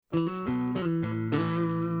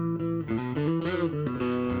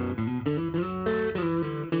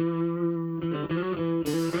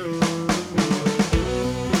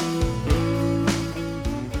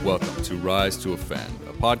Rise to Offend,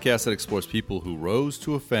 a podcast that explores people who rose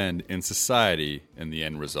to offend in society and the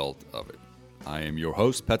end result of it. I am your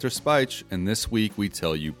host, Petr Spych, and this week we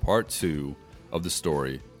tell you part 2 of the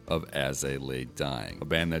story of As I Lay Dying, a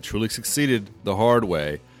band that truly succeeded the hard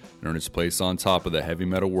way and earned its place on top of the heavy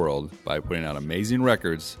metal world by putting out amazing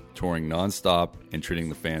records, touring nonstop, and treating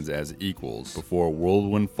the fans as equals before a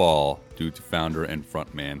whirlwind fall due to founder and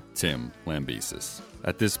frontman Tim Lambesis.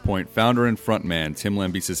 At this point, founder and frontman Tim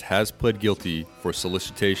Lambesis has pled guilty for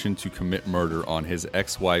solicitation to commit murder on his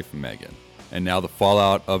ex-wife Megan. And now the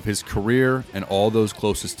fallout of his career and all those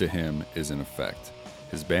closest to him is in effect.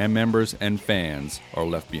 His band members and fans are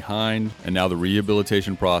left behind, and now the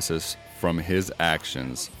rehabilitation process from his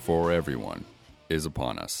actions for everyone is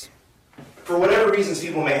upon us. For whatever reasons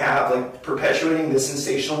people may have, like perpetuating the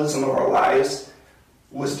sensationalism of our lives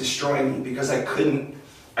was destroying me because I couldn't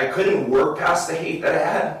work past the hate that I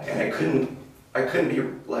had, and I couldn't be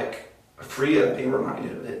like free of being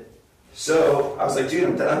reminded of it. So I was like, dude,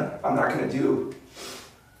 I'm done. I'm not gonna do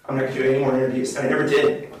any more interviews, and I never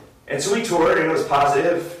did. And so we toured, and it was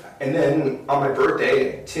positive. And then on my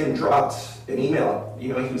birthday, Tim dropped an email.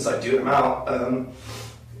 He was like, dude, I'm out.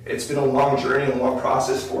 It's been a long journey, a long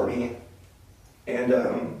process for me, and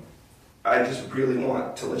I just really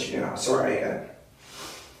want to let you know how sorry I am.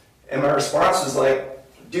 And my response was like,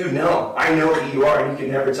 dude, no, I know who you are, and you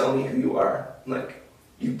can never tell me who you are. Like,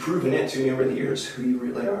 you've proven it to me over the years who you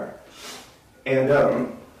really are. And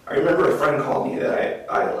I remember a friend called me that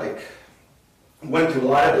I went through a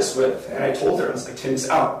lot of this with, and I told her, I was like, Tim's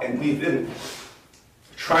out, and we've been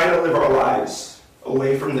trying to live our lives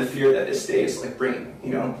away from the fear that this day is like bringing,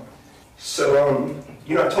 So,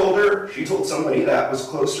 I told her, she told somebody that was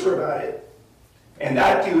close to her about it, and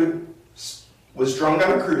that dude was drunk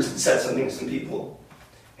on a cruise and said something to some people.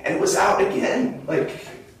 And it was out again. Like,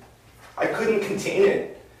 I couldn't contain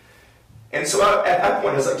it. And so at that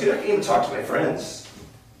point, I was like, dude, I can't even talk to my friends.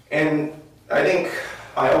 And I think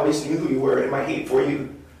I always knew who you were, and my hate for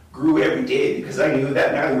you grew every day because I knew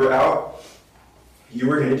that now you were out, you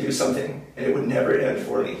were going to do something, and it would never end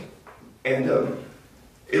for me. And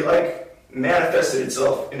it, manifested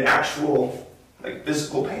itself in actual,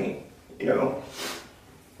 physical pain, It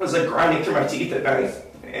was like grinding through my teeth at night,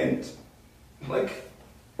 and,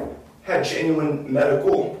 had genuine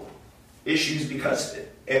medical issues because of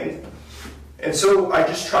it. And so I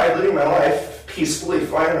just tried living my life peacefully,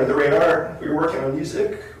 flying under the radar. We were working on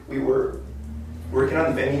music. We were working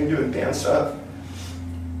on the venue, doing band stuff.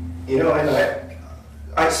 And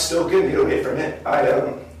I still couldn't get away from it.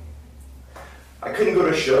 I couldn't go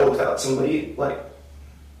to a show without somebody,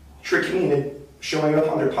 tricking me into showing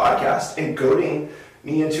up on their podcast and goading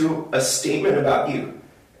me into a statement about you.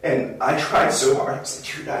 And I tried so hard. I was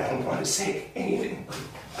like, dude, I don't want to say anything.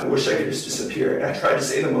 I wish I could just disappear. And I tried to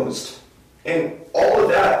say the most. And all of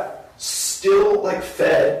that still,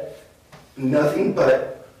 fed nothing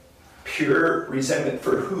but pure resentment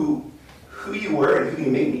for who you were and who you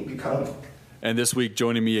made me become. And this week,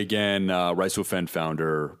 joining me again, Rise to Offend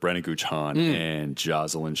founder Brandon Gooch Hahn and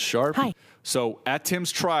Jocelyn Sharp. Hi. So at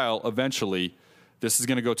Tim's trial, eventually, this is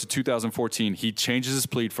going to go to 2014. He changes his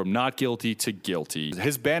plea from not guilty to guilty.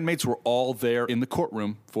 His bandmates were all there in the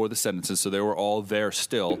courtroom for the sentences, so they were all there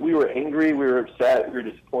still. We were angry, we were upset, we were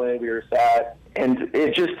disappointed, we were sad. And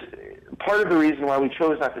it just, part of the reason why we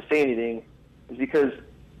chose not to say anything is because,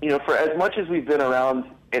 for as much as we've been around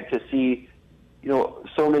and to see,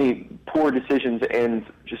 so many poor decisions and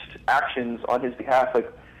just actions on his behalf,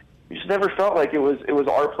 we just never felt like it was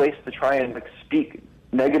our place to try and speak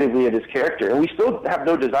negatively of his character, and we still have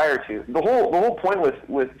no desire to. The whole point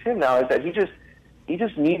with Tim now is that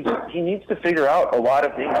he needs to figure out a lot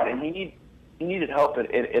of things, and he needed help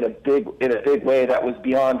in a big way that was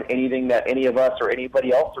beyond anything that any of us or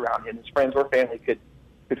anybody else around him, his friends or family, could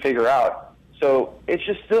figure out. So it's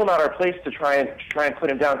just still not our place to try and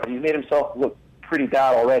put him down, because he's made himself look pretty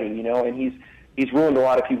bad already, and he's ruined a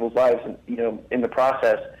lot of people's lives, in the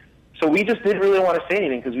process. So we just didn't really want to say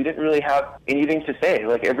anything because we didn't really have anything to say.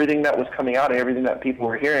 Everything that was coming out and everything that people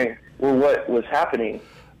were hearing were what was happening.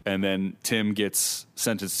 And then Tim gets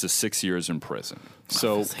sentenced to 6 years in prison.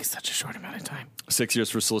 So It's such a short amount of time. 6 years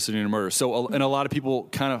for soliciting a murder. So, and a lot of people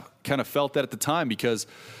kind of felt that at the time because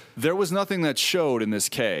there was nothing that showed in this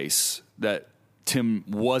case that Tim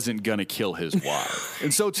wasn't going to kill his wife.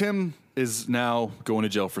 And so Tim is now going to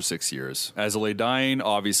jail for 6 years. As I Lay Dying,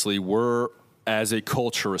 obviously, we're, as a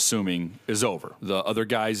culture, assuming is over. The other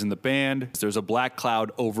guys in the band, there's a black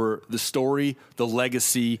cloud over the story, the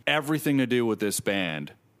legacy, everything to do with this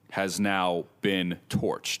band has now been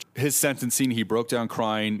torched. His sentencing, he broke down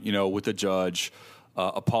crying, with the judge.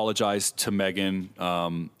 apologized to Megan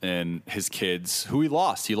and his kids, who he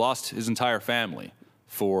lost. He lost his entire family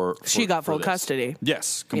for She got full this. custody.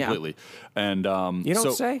 Yes, completely. Yeah. And You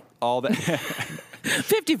don't say? all that.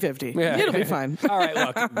 50-50. Yeah. It'll be fine. All right,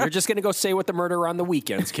 look, we're just going to go stay with the murderer on the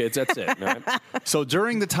weekends, kids. That's it. All right? So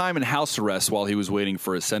during the time in house arrest, while he was waiting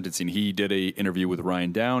for his sentencing, he did a interview with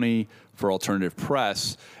Ryan Downey for Alternative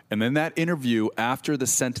Press. And then that interview after the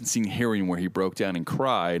sentencing hearing where he broke down and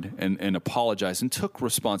cried and apologized and took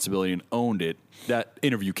responsibility and owned it, that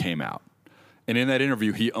interview came out. And in that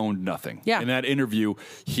interview, he owned nothing. Yeah. In that interview,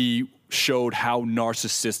 he showed how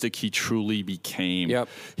narcissistic he truly became. Yep.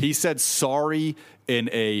 He said sorry in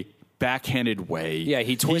a backhanded way. Yeah,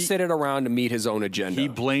 he twisted it around to meet his own agenda. He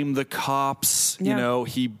blamed the cops. Yeah. You know,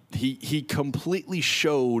 he completely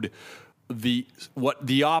showed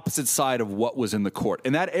the opposite side of what was in the court.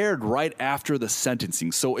 And that aired right after the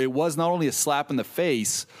sentencing. So it was not only a slap in the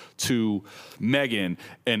face to Megan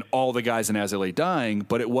and all the guys in As I Lay Dying,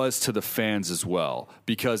 but it was to the fans as well.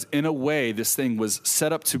 Because in a way, this thing was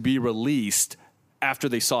set up to be released after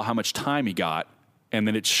they saw how much time he got. And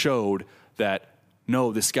then it showed that,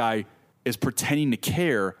 no, this guy is pretending to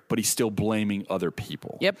care, but he's still blaming other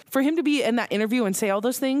people. Yep. For him to be in that interview and say all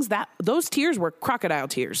those things, those tears were crocodile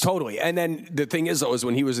tears. Totally. And then the thing is, though, is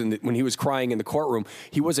when he was crying in the courtroom,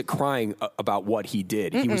 he wasn't crying about what he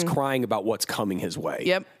did. He was crying about what's coming his way.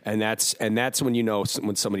 Yep. And that's when you know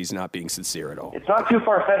when somebody's not being sincere at all. It's not too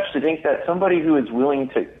far-fetched to think that somebody who is willing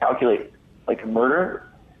to calculate like murder,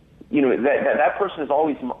 you know, that person is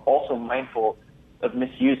always also mindful of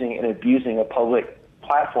misusing and abusing a public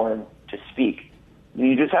platform to speak.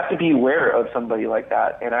 You just have to be aware of somebody like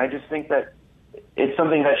that. And I just think that it's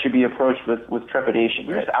something that should be approached with trepidation.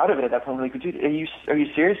 You're just out of it at that point. Like, dude, are you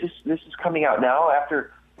serious? This is coming out now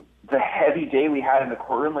after the heavy day we had in the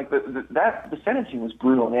courtroom. Like the sentencing was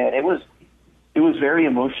brutal, man. It was very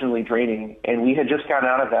emotionally draining, and we had just gotten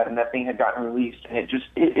out of that, and that thing had gotten released, and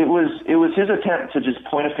it was his attempt to just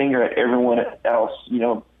point a finger at everyone else, you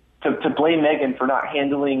know, to blame Megan for not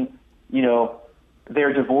handling, you know,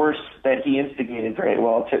 their divorce that he instigated very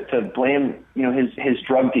well, to blame, you know, his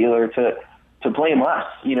drug dealer, to blame us,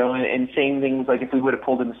 you know, and saying things like if we would have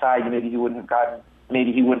pulled him aside, maybe he wouldn't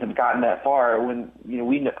have gotten that far. When, you know,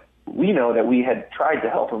 we know that we had tried to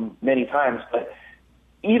help him many times, but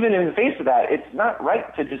even in the face of that, it's not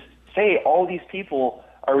right to just say all these people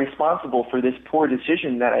are responsible for this poor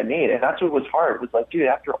decision that I made. And that's what was hard. It was like, dude,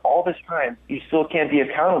 after all this time, you still can't be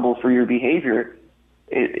accountable for your behavior.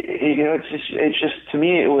 You know, it's just to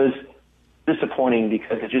me, it was disappointing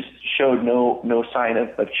because it just showed no sign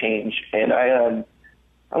of change. And I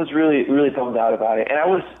was really, really bummed out about it. And I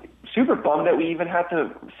was super bummed that we even had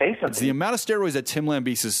to say something. It's the amount of steroids that Tim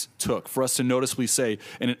Lambesis took for us to noticeably say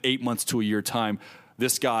in an 8 months to a year time,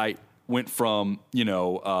 this guy went from, you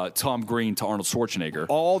know, Tom Green to Arnold Schwarzenegger.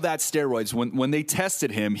 All that steroids, when they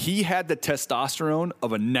tested him, he had the testosterone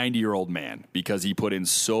of a 90-year-old man because he put in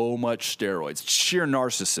so much steroids. Sheer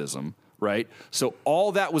narcissism, right? So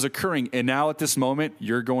all that was occurring, and now at this moment,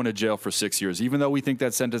 you're going to jail for 6 years. Even though we think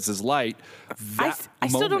that sentence is light, I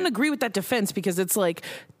still don't agree with that defense because it's like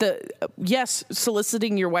yes,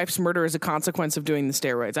 soliciting your wife's murder is a consequence of doing the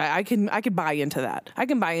steroids. I can buy into that. I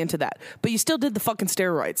can buy into that. But you still did the fucking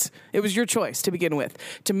steroids. It was your choice to begin with,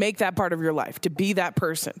 to make that part of your life, to be that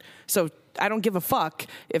person. So I don't give a fuck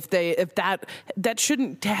if that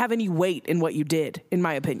shouldn't have any weight in what you did, in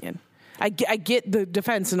my opinion. I get the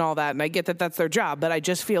defense and all that, and I get that that's their job, but I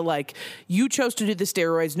just feel like you chose to do the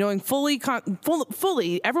steroids knowing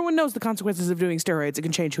fully, everyone knows the consequences of doing steroids. It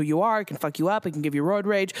can change who you are, it can fuck you up, it can give you roid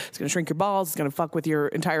rage, it's going to shrink your balls, it's going to fuck with your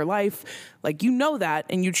entire life. Like, you know that,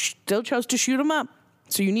 and you still chose to shoot them up.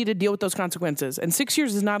 So you need to deal with those consequences, and 6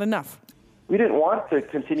 years is not enough. We didn't want to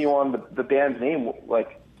continue on the band's name,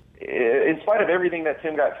 like, in spite of everything that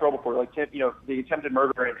Tim got in trouble for, like, Tim, you know, the attempted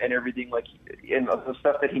murder and everything, like, and the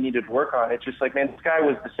stuff that he needed to work on, it's just like, man, this guy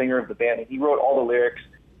was the singer of the band, and he wrote all the lyrics,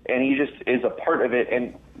 and he just is a part of it,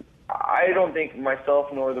 and I don't think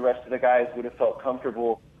myself nor the rest of the guys would have felt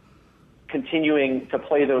comfortable continuing to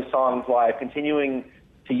play those songs live, continuing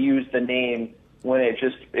to use the name when it's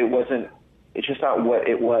just not what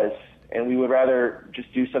it was, and we would rather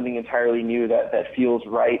just do something entirely new that feels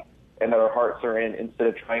right and that our hearts are in, instead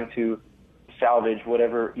of trying to salvage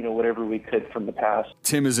whatever we could from the past.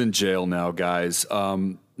 Tim is in jail now, guys.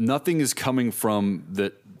 Nothing is coming from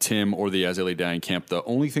Tim or the As I Lay Dying camp.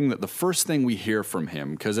 The first thing we hear from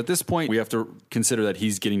him, because at this point we have to consider that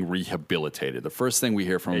he's getting rehabilitated. The first thing we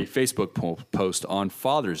hear from a Facebook post on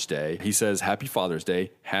Father's Day, he says, "Happy Father's Day,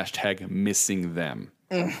 #missing them."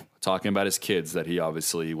 Talking about his kids that he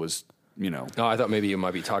obviously was, Oh, I thought maybe you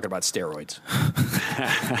might be talking about steroids.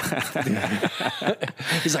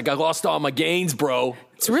 He's like, I lost all my gains, bro.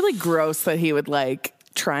 It's really gross that he would like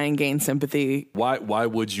try and gain sympathy. Why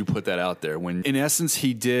would you put that out there when, in essence,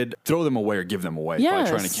 he did throw them away or give them away by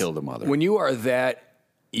trying to kill the mother? When you are that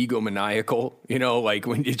egomaniacal, like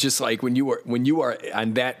when it's just like when you are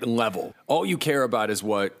on that level, all you care about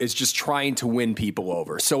is just trying to win people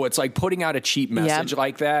over. So it's like putting out a cheap message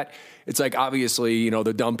like that. It's like, obviously,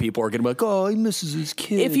 the dumb people are going to be like, oh, he misses his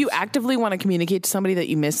kids. If you actively want to communicate to somebody that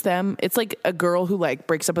you miss them, it's like a girl who like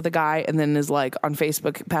breaks up with a guy and then is like on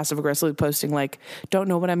Facebook passive aggressively posting like, don't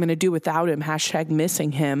know what I'm going to do without him,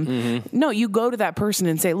 #missing him. Mm-hmm. No, you go to that person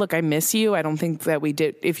and say, look, I miss you. I don't think that we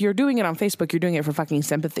did. If you're doing it on Facebook, you're doing it for fucking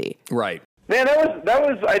sympathy. Right. Man, that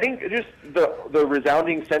was I think just the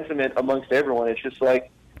resounding sentiment amongst everyone. It's just like,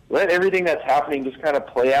 let everything that's happening just kind of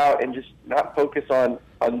play out and just not focus on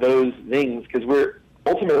those things, because we're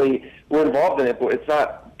involved in it, but it's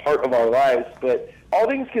not part of our lives. But all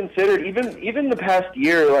things considered, even the past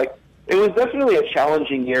year, like, it was definitely a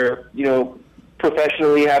challenging year,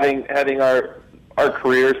 professionally having our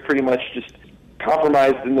careers pretty much just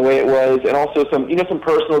compromised in the way it was, and also some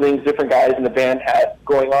personal things different guys in the band had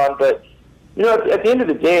going on. But at the end of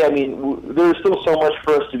the day, I mean, there's still so much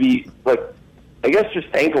for us to be, like, I guess, just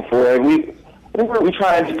thankful for it. I think we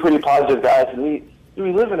try and be pretty positive guys, and we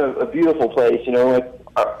live in a beautiful place. Like,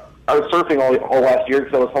 I was surfing all last year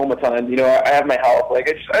because I was home a ton. I have my health. Like,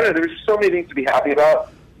 I don't know. There's so many things to be happy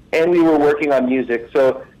about, and we were working on music.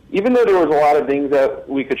 So even though there was a lot of things that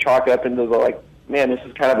we could chalk up into the, like, man, this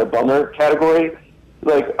is kind of a bummer category,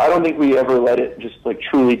 like, I don't think we ever let it just, like,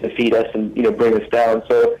 truly defeat us and, bring us down.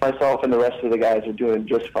 So myself and the rest of the guys are doing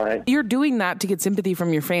just fine. You're doing that to get sympathy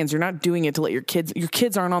from your fans. You're not doing it to let your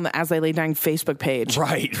kids aren't on the As I Lay Dying Facebook page.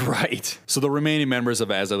 Right. So the remaining members of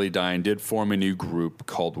As I Lay Dying did form a new group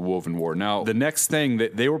called Woven War. Now, the next thing,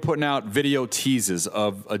 that they were putting out video teases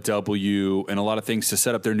of a W and a lot of things to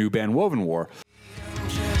set up their new band, Woven War.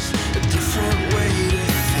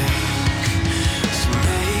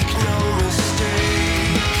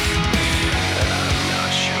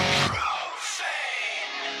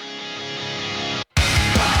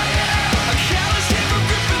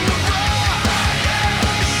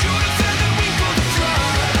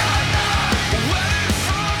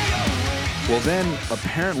 Well, then,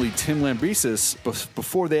 apparently, Tim Lambesis,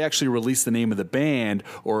 before they actually released the name of the band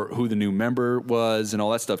or who the new member was and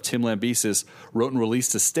all that stuff, Tim Lambesis wrote and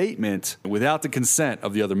released a statement without the consent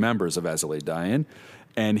of the other members of As I Lay Dying,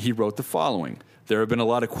 and he wrote the following. There have been a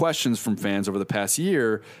lot of questions from fans over the past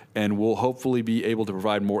year, and we'll hopefully be able to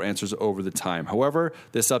provide more answers over the time. However,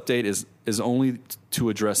 this update is only to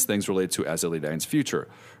address things related to As I Lay Dying's future.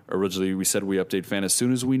 Originally, we said we update fan as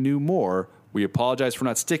soon as we knew more. We apologize for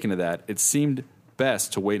not sticking to that. It seemed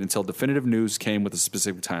best to wait until definitive news came with a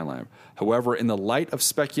specific timeline. However, in the light of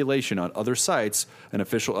speculation on other sites, an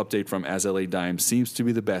official update from As I Lay Dying seems to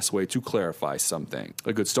be the best way to clarify something.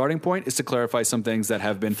 A good starting point is to clarify some things that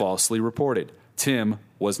have been falsely reported. Tim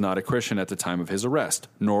was not a Christian at the time of his arrest,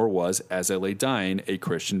 nor was As I Lay Dying a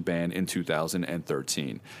Christian band in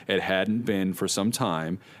 2013. It hadn't been for some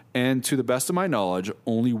time, and to the best of my knowledge,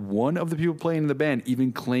 only one of the people playing in the band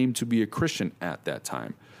even claimed to be a Christian at that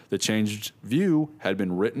time. The changed view had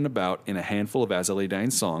been written about in a handful of As I Lay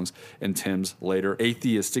Dying songs, and Tim's later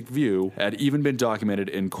atheistic view had even been documented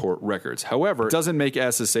in court records. However, it doesn't make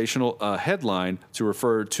as sensational a headline to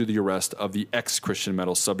refer to the arrest of the ex-Christian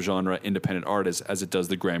metal subgenre independent artist as it does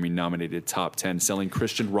the Grammy-nominated top 10 selling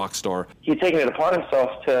Christian rock star. He'd taken it upon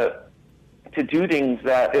himself to do things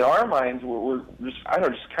that, in our minds, were just, I don't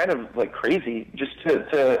know, just kind of like crazy, just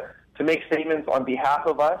to make statements on behalf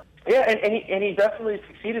of us. Yeah, and he definitely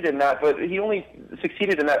succeeded in that, but he only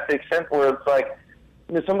succeeded in that to the extent where it's like,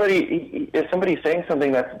 if somebody's saying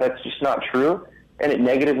something that's just not true and it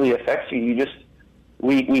negatively affects you,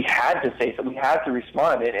 we had to say something, we had to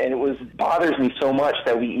respond, and it bothers me so much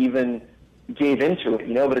that we even gave into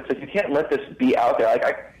it, but it's like, you can't let this be out there.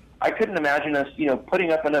 Like, I couldn't imagine us,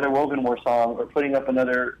 putting up another Woven War song or putting up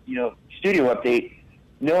another, studio update,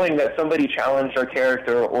 knowing that somebody challenged our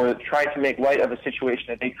character or tried to make light of a situation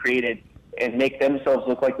that they created and make themselves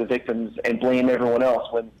look like the victims and blame everyone else,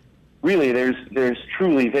 when really there's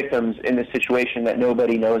truly victims in this situation that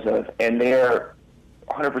nobody knows of, and they are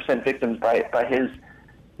 100% victims by his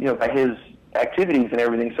activities and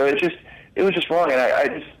everything. So it was just wrong,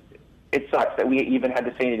 and it sucks that we even had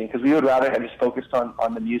to say anything, because we would rather have just focused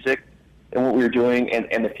on the music and what we were doing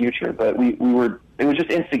and the future. But it was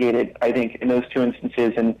just instigated, I think, in those two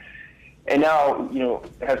instances. And now,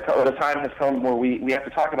 the time has come where we have to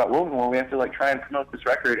talk about Woven War. We have to try and promote this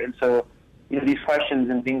record. And so these questions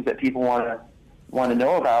and things that people want to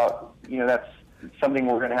know about, that's something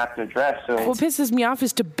we're going to have to address. So what pisses me off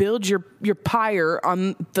is to build your pyre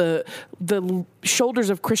on the shoulders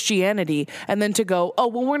of Christianity, and then to go, oh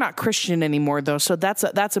well, we're not Christian anymore though. So this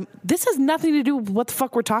has nothing to do with what the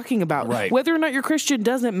fuck we're talking about. Right. Whether or not you're Christian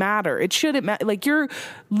doesn't matter. It shouldn't matter. Like, you're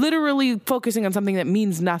literally focusing on something that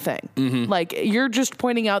means nothing. Mm-hmm. Like, you're just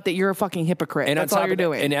pointing out that you're a fucking hypocrite. And that's all you're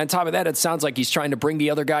doing. And on top of that, it sounds like he's trying to bring the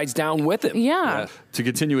other guys down with him. Yeah. To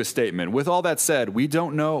continue his statement, with all that said, we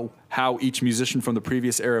don't know how each musician from the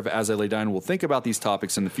previous era of As I Lay Dying will think about these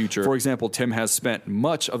topics in the future. For example, Tim has spent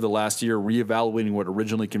much of the last year reevaluating what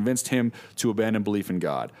originally convinced him to abandon belief in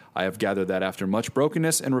God. I have gathered that after much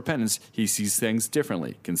brokenness and repentance, he sees things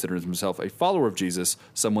differently, considers himself a follower of Jesus,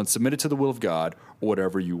 someone submitted to the will of God, or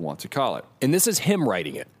whatever you want to call it. And this is him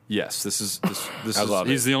writing it. Yes, this is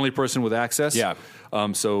he's the only person with access. Yeah.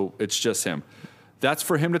 So it's just him. That's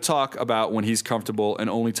for him to talk about when he's comfortable, and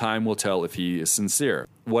only time will tell if he is sincere.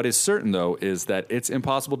 What is certain, though, is that it's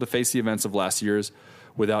impossible to face the events of last year's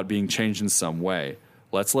without being changed in some way.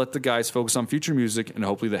 Let's let the guys focus on future music, and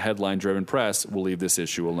hopefully the headline-driven press will leave this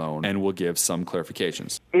issue alone and will give some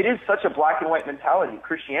clarifications. It is such a black and white mentality,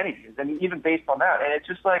 Christianity is. I mean, even based on that. And it's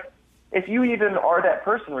just like, if you even are that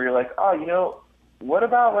person where you're like, oh, what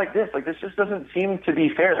about like this? Like, this just doesn't seem to be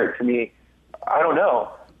fair to me. I don't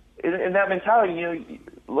know. In that mentality,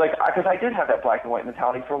 because I did have that black and white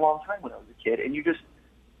mentality for a long time when I was a kid, and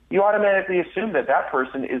you automatically assume that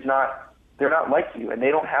person they're not like you, and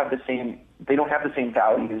they don't have the same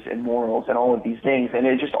values and morals and all of these things, and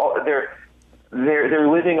it just they're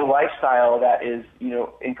living a lifestyle that is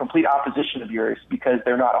in complete opposition of yours because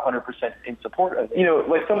they're not 100% in support of it.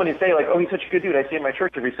 Like somebody say like, oh, he's such a good dude, I see him at my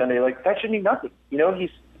church every Sunday. Like, that should mean nothing.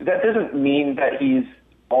 That doesn't mean that he's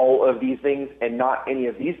all of these things and not any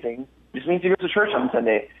of these things. It just means he goes to church on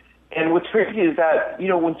Sunday. And what's crazy is that,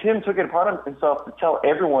 when Tim took it upon himself to tell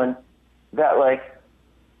everyone that, like,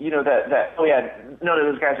 that oh yeah, none of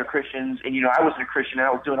those guys are Christians, and, I wasn't a Christian, and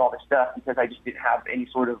I was doing all this stuff because I just didn't have any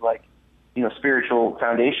sort of, like, spiritual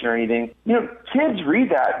foundation or anything. Kids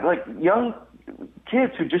read that, like, young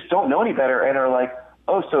kids who just don't know any better and are like,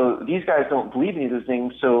 oh, so these guys don't believe any of those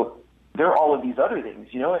things, so they're all of these other things,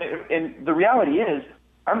 And the reality is,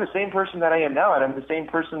 I'm the same person that I am now, and I'm the same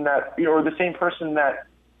person that, or the same person that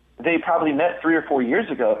they probably met 3 or 4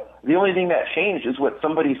 years ago. The only thing that changed is what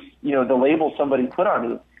somebody, the label somebody put on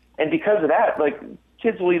me. And because of that, like,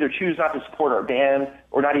 kids will either choose not to support our band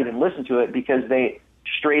or not even listen to it because they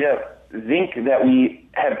straight up think that we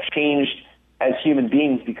have changed as human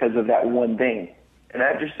beings because of that one thing. And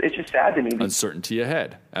it's just sad to me. Uncertainty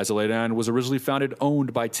ahead. As I Lay Dying was originally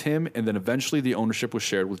owned by Tim, and then eventually the ownership was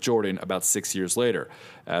shared with Jordan about 6 years later.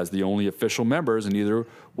 As the only official members, neither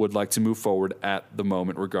would like to move forward at the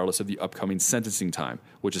moment, regardless of the upcoming sentencing time,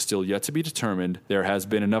 which is still yet to be determined. There has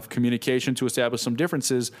been enough communication to establish some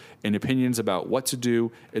differences, and opinions about what to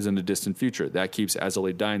do is in the distant future. That keeps As I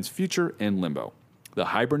Lay Dying's future in limbo. The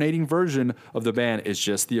hibernating version of the band is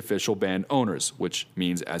just the official band owners, which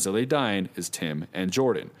means As I Lay Dying is Tim and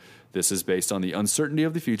Jordan. This is based on the uncertainty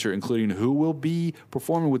of the future, including who will be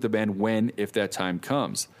performing with the band when, if that time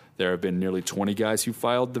comes. There have been nearly 20 guys who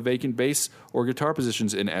filed the vacant bass or guitar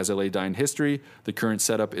positions in As I Lay Dying history. The current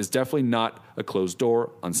setup is definitely not a closed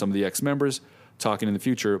door on some of the ex-members talking in the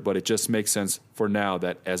future, but it just makes sense for now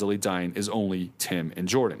that As I Lay Dying is only Tim and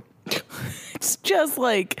Jordan. It's just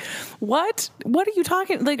like, what are you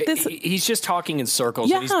talking like this? He's just talking in circles.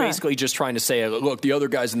 Yeah. And he's basically just trying to say, look, the other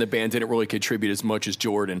guys in the band didn't really contribute as much as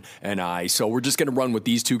Jordan and I, so we're just going to run with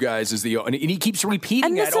these two guys as and he keeps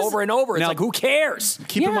repeating that over and over. It's like, who cares?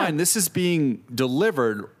 Keep in mind, this is being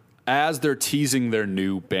delivered as they're teasing their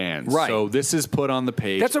new bands. Right. So this is put on the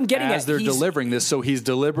page. That's what I'm getting as at. they're delivering this, so he's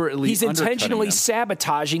deliberately He's intentionally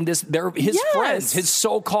sabotaging his friends, his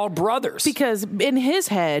so-called brothers. Because in his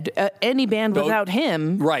head, any band without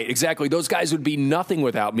him... Right, exactly. Those guys would be nothing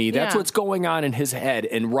without me. That's what's going on in his head.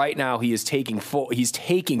 And right now he is taking full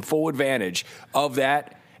advantage of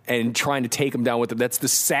that and trying to take him down with it. That's the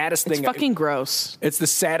saddest thing. It's fucking gross. It's the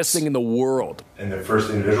saddest thing in the world. And the first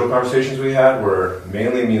individual conversations we had were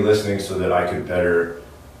mainly me listening so that I could better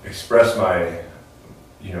express my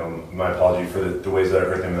apology for the ways that I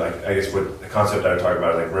hurt them. Like, I guess what the concept I would talk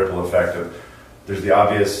about is like ripple effect of, there's the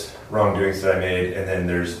obvious wrongdoings that I made, and then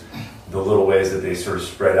there's the little ways that they sort of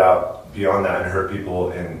spread out beyond that and hurt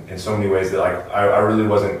people in so many ways that like I really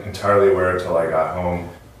wasn't entirely aware until I got home.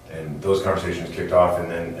 And those conversations kicked off,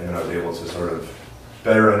 and then I was able to sort of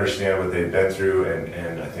better understand what they'd been through,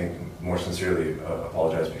 and I think more sincerely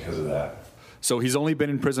apologize because of that. So he's only been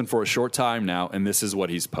in prison for a short time now, and this is what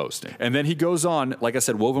he's posting. And then he goes on, like I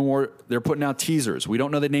said, Woven War, they're putting out teasers. We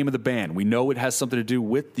don't know the name of the band. We know it has something to do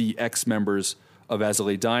with the ex-members of As I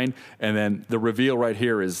Lay Dying. And then the reveal right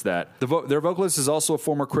here is that their vocalist is also a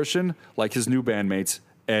former Christian, like his new bandmates,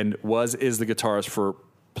 and is the guitarist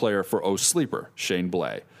player for Oh Sleeper, Shane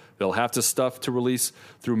Blay. They'll have to stuff to release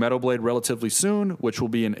through Metal Blade relatively soon, which will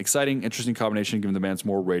be an exciting, interesting combination given the band's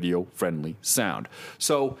more radio-friendly sound.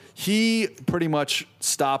 So he pretty much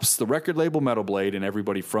stops the record label Metal Blade and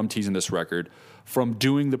everybody from teasing this record from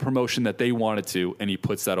doing the promotion that they wanted to, and he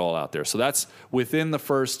puts that all out there. So that's within the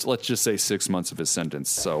first, let's just say, 6 months of his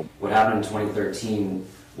sentence. So what happened in 2013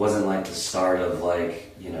 wasn't like the start of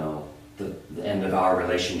like, you know, the end of our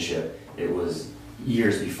relationship. It was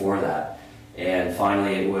years before that. And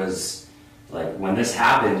finally, it was like when this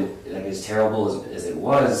happened, like as terrible as it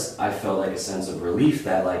was, I felt like a sense of relief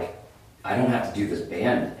that like I don't have to do this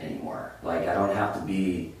band anymore. Like I don't have to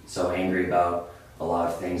be so angry about a lot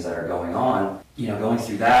of things that are going on. You know, going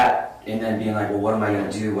through that and then being like, well, what am I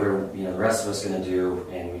going to do? What are the rest of us going to do?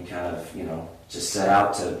 And we kind of just set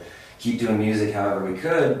out to keep doing music however we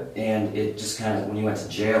could. And it just kind of, when you went to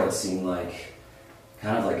jail, it seemed like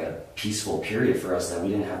kind of like a peaceful period for us that we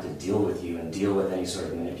didn't have to deal with you and deal with any sort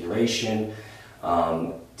of manipulation,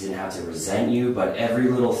 didn't have to resent you, but every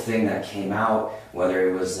little thing that came out, whether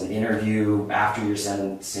it was an interview after your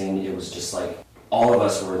sentencing, it was just like all of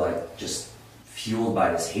us were like just fueled by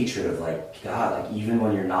this hatred of like, God, like even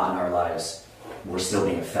when you're not in our lives, we're still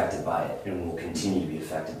being affected by it and we'll continue to be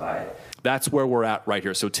affected by it. That's where we're at right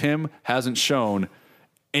here. So Tim hasn't shown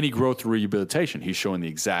any growth or rehabilitation. He's showing the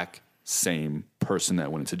exact same person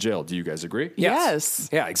that went into jail. Do you guys agree? Yes.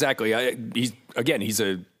 Yeah, exactly. He's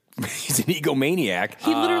an egomaniac.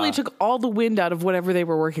 He literally took all the wind out of whatever they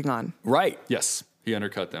were working on. Right. Yes. He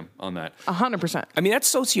undercut them on that. 100%. I mean,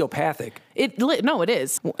 that's sociopathic. No, it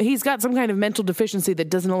is. He's got some kind of mental deficiency that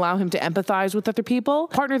doesn't allow him to empathize with other people.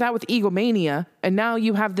 Partner that with egomania, and now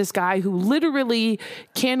you have this guy who literally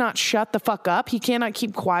cannot shut the fuck up. He cannot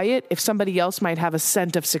keep quiet if somebody else might have a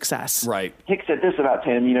scent of success. Right. Hick said this about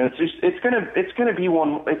Tim. It's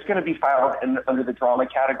gonna be filed under the drama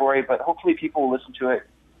category, but hopefully people will listen to it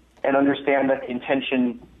and understand that the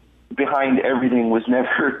intention behind everything was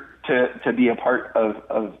never to be a part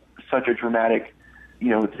of such a dramatic,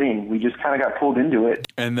 thing. We just kind of got pulled into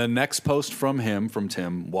it. And the next post from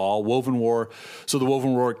Tim, while Woven War, so the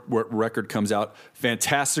Woven War record comes out,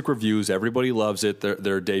 fantastic reviews. Everybody loves it.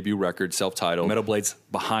 Their debut record, self-titled. Metal Blade's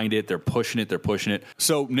behind it. They're pushing it.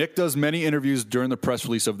 So Nick does many interviews during the press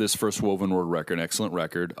release of this first Woven War record, excellent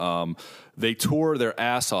record. They tour their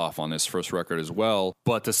ass off on this first record as well,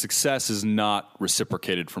 but the success is not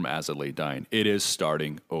reciprocated from As I Lay Dying. It is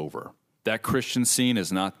starting over. That Christian scene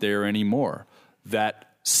is not there anymore.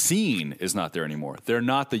 That scene is not there anymore. They're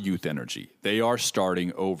not the youth energy. They are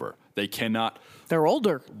starting over. They cannot... They're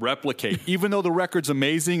older. Replicate. Even though the record's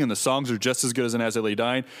amazing and the songs are just as good as As I Lay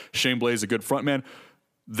Dying, Shane Blay is a good frontman.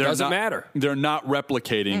 Doesn't matter. They're not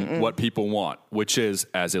replicating what people want, which is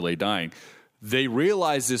As I Lay Dying. They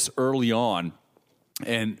realized this early on,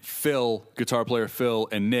 and guitar player Phil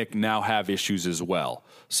and Nick now have issues as well.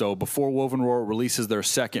 So before Woven War releases their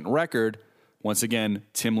second record, once again,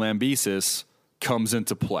 Tim Lambesis comes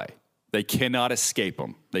into play. They cannot escape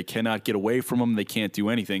him. They cannot get away from him. They can't do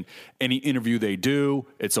anything. Any interview they do,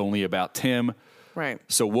 it's only about Tim. Right.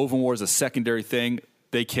 So Woven War is a secondary thing.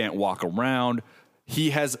 They can't walk around.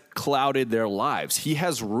 He has clouded their lives. He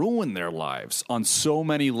has ruined their lives on so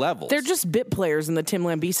many levels. They're just bit players in the Tim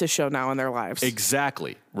Lambesis show now in their lives.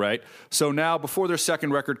 Exactly, right? So now, before their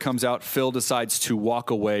second record comes out, Phil decides to walk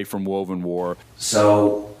away from Woven War.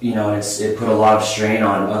 So, it put a lot of strain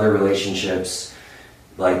on other relationships,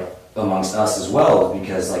 like, amongst us as well,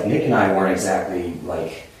 because, like, Nick and I weren't exactly,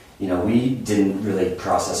 like... we didn't really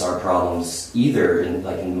process our problems either in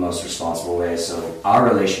the most responsible way. So our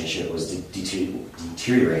relationship was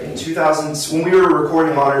deteriorating. In 2000s, when we were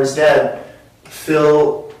recording Honor Is Dead,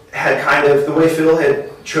 Phil had the way Phil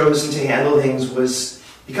had chosen to handle things was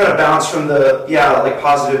he kind of bounced from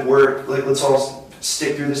positive work, like let's all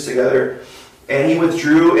stick through this together. And he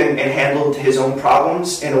withdrew and handled his own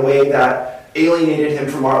problems in a way that alienated him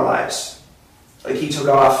from our lives. Like he took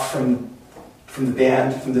off from the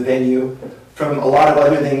band, from the venue, from a lot of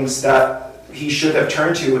other things that he should have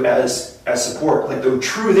turned to as support, like the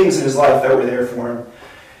true things in his life that were there for him.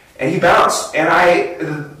 And he bounced. And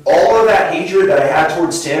all of that hatred that I had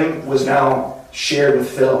towards Tim was now shared with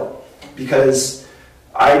Phil, because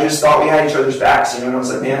I just thought we had each other's backs, and I was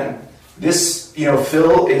like, man, this,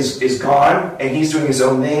 Phil is gone, and he's doing his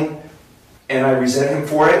own thing, and I resent him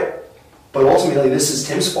for it, but ultimately this is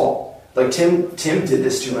Tim's fault. Like Tim did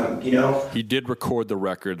this to him, you know? He did record the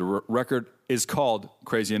record. The record is called,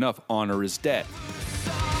 crazy enough, Honor Is Dead.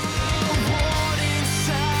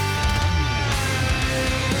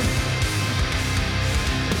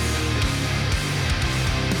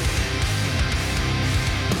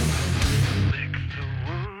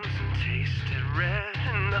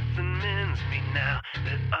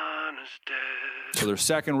 So their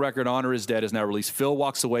second record, Honor Is Dead, is now released. Phil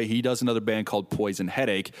walks away. He does another band called Poison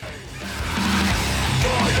Headache.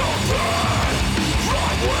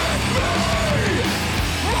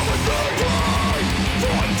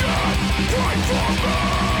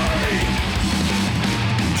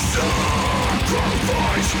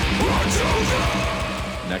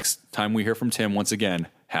 Next time we hear from Tim, once again,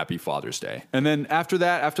 Happy Father's Day. And then after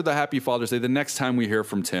that, after the Happy Father's Day, the next time we hear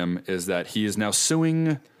from Tim is that he is now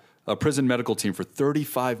suing a prison medical team for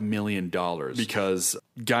 $35 million because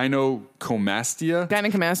gynecomastia.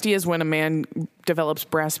 Gynecomastia is when a man develops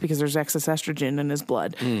breasts because there's excess estrogen in his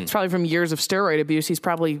blood. It's probably from years of steroid abuse. He's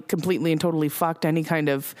probably completely and totally fucked any kind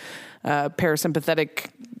of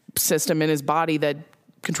parasympathetic system in his body that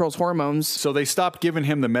controls hormones. So they stopped giving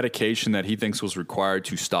him the medication that he thinks was required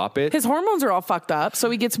to stop it. His hormones are all fucked up,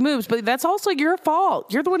 so he gets moves, but that's also your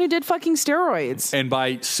fault. You're the one who did fucking steroids. And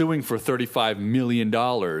by suing for $35 million,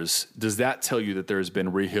 does that tell you that there's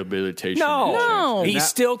been rehabilitation? No. He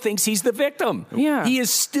still thinks he's the victim. Yeah. He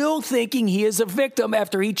is still thinking he is a victim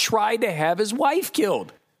after he tried to have his wife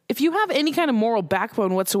killed. If you have any kind of moral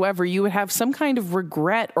backbone whatsoever, you would have some kind of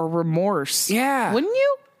regret or remorse. Yeah. Wouldn't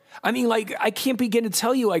you? I mean, like, I can't begin to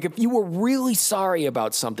tell you, like, if you were really sorry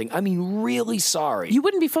about something, I mean, really sorry. You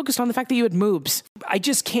wouldn't be focused on the fact that you had moobs. I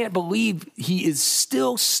just can't believe he is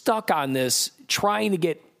still stuck on this, trying to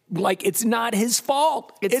get, like, it's not his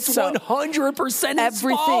fault. It's so, 100% his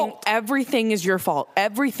fault. Everything is your fault.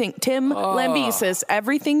 Everything. Tim Lambesis,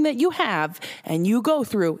 everything that you have and you go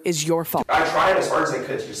through is your fault. I tried as hard as I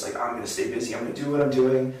could to just like, I'm going to stay busy. I'm going to do what I'm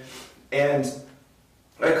doing. And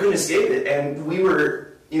I couldn't escape it. And we were...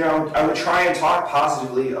 You know, I would try and talk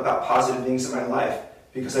positively about positive things in my life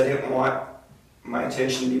because I didn't want my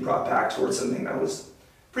attention to be brought back towards something that was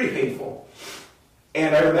pretty painful.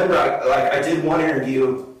 And I remember I did one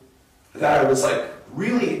interview that I was like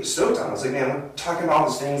really stoked on. I was like, man, we're talking about all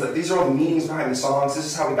these things. Like, these are all the meanings behind the songs. This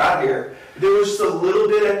is how we got here. There was just a little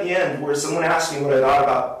bit at the end where someone asked me what I thought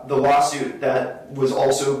about the lawsuit that was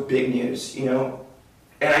also big news, you know?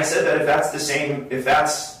 And I said that if that's the same, if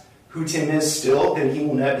that's who Tim is still, then he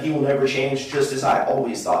will never change, just as I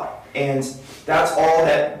always thought. And that's all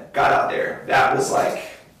that got out there. That was like,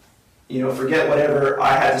 you know, forget whatever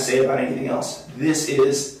I had to say about anything else. This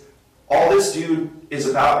is all this dude is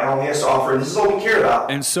about and all he has to offer, and this is all we care about.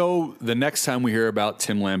 And so the next time we hear about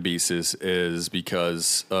Tim Lambesis is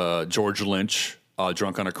because George Lynch,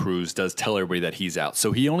 Drunk on a Cruise, does tell everybody that he's out.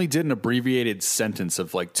 So he only did an abbreviated sentence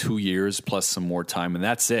of like 2 years plus some more time, and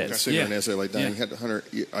that's it. I said in an essay like dying, had 100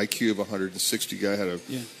 IQ of 160. Guy had a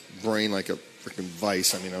brain like a freaking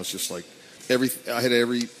vice. I mean, I was just like I had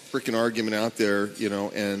every freaking argument out there, you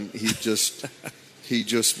know, and he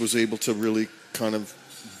just was able to really kind of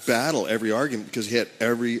battle every argument because he had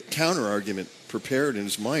every counter argument prepared in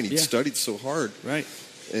his mind. He'd studied so hard, right?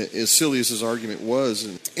 As silly as his argument was,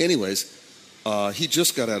 and anyways. He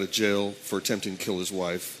just got out of jail for attempting to kill his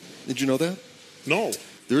wife. Did you know that? No.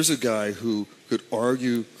 There's a guy who could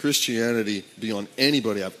argue Christianity beyond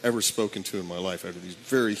anybody I've ever spoken to in my life. I had these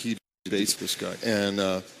very heated debates with this guy. And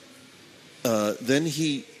then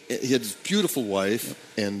he had his beautiful wife,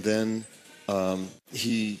 and then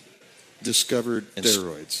he discovered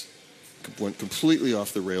steroids. Went completely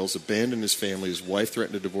off the rails, abandoned his family. His wife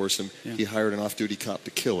threatened to divorce him. Yeah. He hired an off-duty cop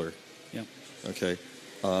to kill her. Yeah. Okay.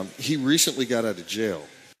 He recently got out of jail.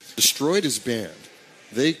 Destroyed his band.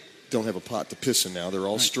 They don't have a pot to piss in now. They're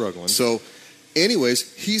all struggling. So,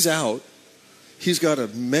 anyways, he's out. He's got a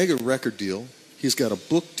mega record deal. He's got a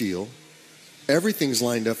book deal. Everything's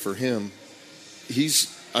lined up for him. He's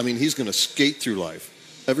going to skate through life.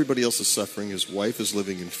 Everybody else is suffering. His wife is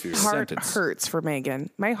living in fear. My heart hurts for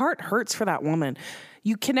Megan. My heart hurts for that woman.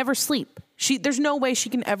 You can never sleep. There's no way she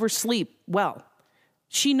can ever sleep well.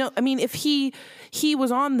 If he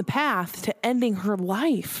was on the path to ending her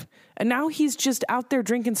life, and now he's just out there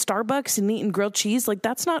drinking Starbucks and eating grilled cheese, like,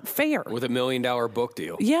 that's not fair. With $1 million book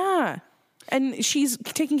deal. Yeah. And she's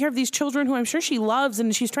taking care of these children who I'm sure she loves,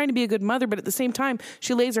 and she's trying to be a good mother, but at the same time,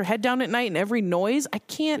 she lays her head down at night and every noise, I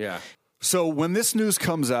can't. Yeah. So when this news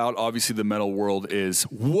comes out, obviously the metal world is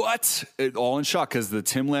all in shock, because the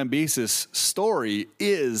Tim Lambesis story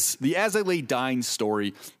is, the As I Lay Dying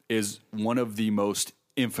story is one of the most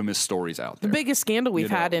infamous stories out there. The biggest scandal we've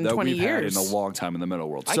had in 20 years. Had in a long time in the metal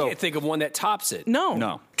world. I can't think of one that tops it.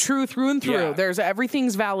 No. True through and through. Yeah. There's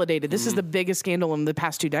everything's validated. This is the biggest scandal in the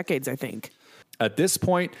past 2 decades, I think. At this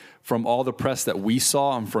point, from all the press that we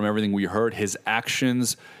saw and from everything we heard, his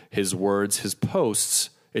actions, his words, his posts,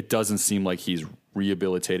 it doesn't seem like he's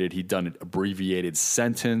rehabilitated. He'd done an abbreviated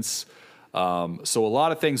sentence. So a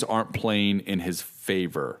lot of things aren't playing in his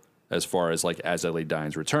favor as far as like As I Lay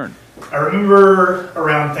Dying's return. I remember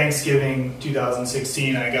around Thanksgiving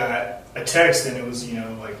 2016, I got a text and it was,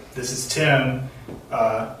 like, this is Tim.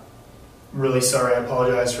 Really sorry, I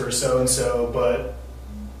apologize for so-and-so, but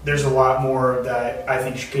there's a lot more that I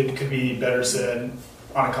think could be better said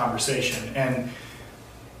on a conversation. And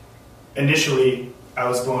initially, I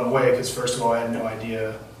was blown away because, first of all, I had no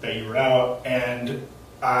idea that you were out, and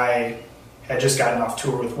I had just gotten off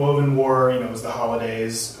tour with Woven War. It was the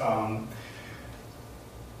holidays. I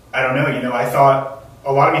don't know. I thought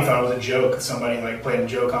a lot of me thought it was a joke. Somebody like played a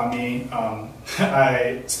joke on me.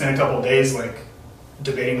 I spent a couple of days like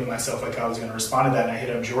debating with myself like how I was going to respond to that, and I hit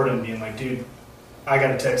up Jordan, being like, "Dude, I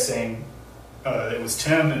got a text saying it was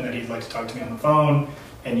Tim and that he'd like to talk to me on the phone,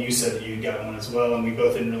 and you said that you'd gotten one as well," and we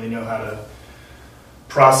both didn't really know how to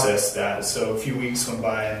process that. So a few weeks went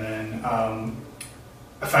by, and then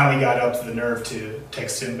I finally got up to the nerve to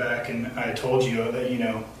text him back, and I told you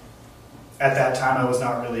that, at that time I was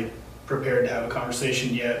not really prepared to have a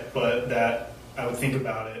conversation yet, but that I would think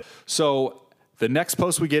about it. So the next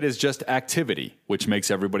post we get is just activity, which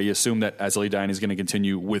makes everybody assume that As I Lay Dying is going to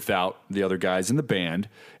continue without the other guys in the band,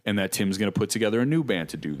 and that Tim's going to put together a new band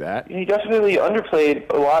to do that. He definitely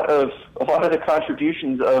underplayed a lot of the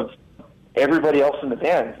contributions of everybody else in the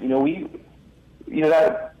band.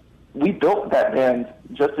 We built that band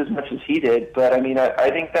just as much as he did, but I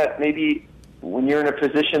think that maybe when you're in a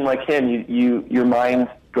position like him, your mind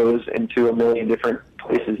goes into a million different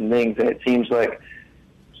places and things, and it seems like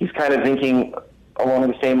he's kind of thinking along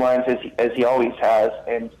the same lines as he always has,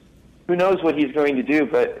 and who knows what he's going to do.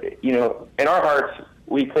 But in our hearts,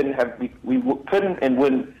 we couldn't and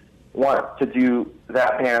wouldn't want to do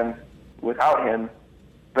that band without him.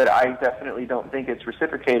 But I definitely don't think it's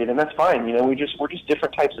reciprocated, and that's fine. We're just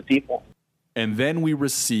different types of people. And then we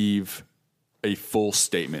receive a full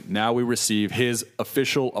statement. Now we receive his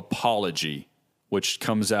official apology, which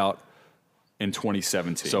comes out in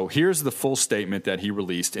 2017. So here's the full statement that he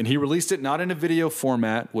released, and he released it not in a video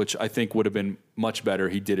format, which I think would have been much better.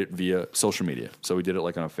 He did it via social media. So he did it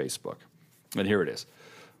like on Facebook. And here it is.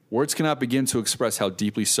 Words cannot begin to express how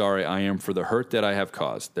deeply sorry I am for the hurt that I have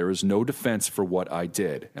caused. There is no defense for what I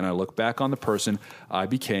did, and I look back on the person I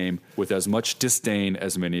became with as much disdain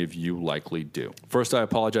as many of you likely do. First, I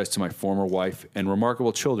apologize to my former wife and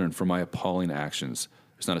remarkable children for my appalling actions.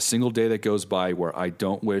 There's not a single day that goes by where I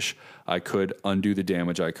don't wish I could undo the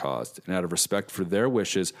damage I caused, and out of respect for their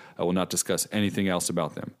wishes, I will not discuss anything else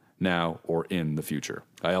about them, now or in the future.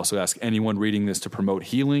 I also ask anyone reading this to promote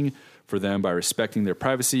healing for them by respecting their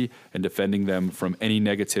privacy and defending them from any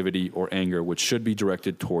negativity or anger which should be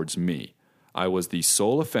directed towards me. I was the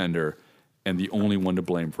sole offender and the only one to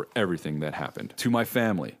blame for everything that happened. To my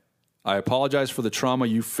family, I apologize for the trauma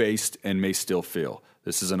you faced and may still feel.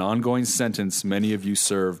 This is an ongoing sentence many of you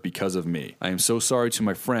serve because of me. I am so sorry to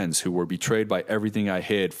my friends who were betrayed by everything I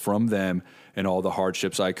hid from them and all the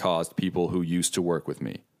hardships I caused people who used to work with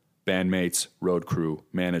me. Bandmates, road crew,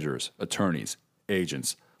 managers, attorneys,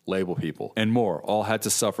 agents, label people, and more all had to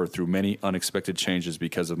suffer through many unexpected changes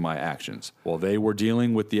because of my actions. While they were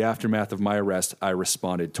dealing with the aftermath of my arrest, I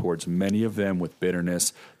responded towards many of them with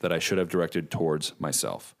bitterness that I should have directed towards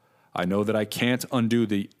myself. I know that I can't undo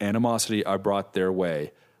the animosity I brought their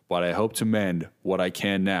way, but I hope to mend what I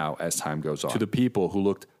can now as time goes on. To the people who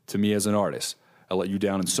looked to me as an artist, I let you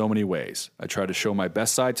down in so many ways. I tried to show my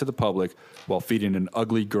best side to the public while feeding an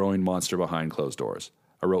ugly, growing monster behind closed doors.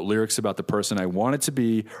 I wrote lyrics about the person I wanted to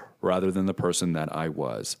be rather than the person that I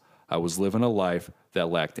was. I was living a life that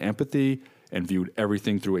lacked empathy and viewed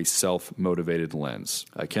everything through a self-motivated lens.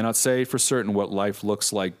 I cannot say for certain what life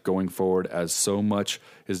looks like going forward, as so much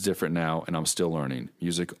is different now and I'm still learning.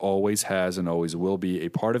 Music always has and always will be a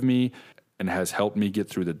part of me and has helped me get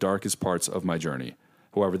through the darkest parts of my journey.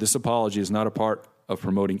 However, this apology is not a part of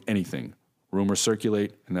promoting anything. Rumors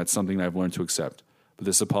circulate, and that's something I've learned to accept. But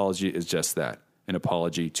this apology is just that. An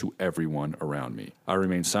apology to everyone around me. I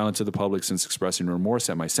remained silent to the public since expressing remorse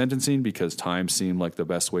at my sentencing because time seemed like the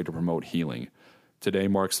best way to promote healing. Today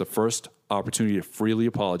marks the first opportunity to freely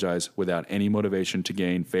apologize without any motivation to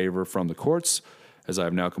gain favor from the courts, as I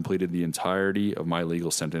have now completed the entirety of my legal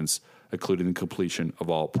sentence, including the completion of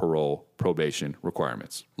all parole probation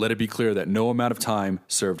requirements. Let it be clear that no amount of time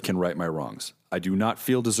served can right my wrongs. I do not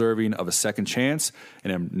feel deserving of a second chance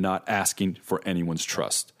and am not asking for anyone's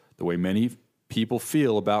trust. The way many people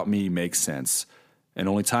feel about me makes sense, and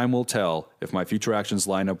only time will tell if my future actions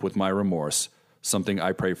line up with my remorse, something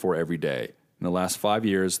I pray for every day. In the last 5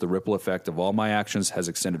 years, the ripple effect of all my actions has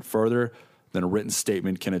extended further than a written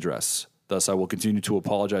statement can address. Thus, I will continue to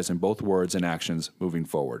apologize in both words and actions moving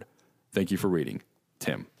forward. Thank you for reading.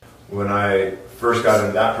 Tim. When I first got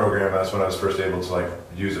into that program, that's when I was first able to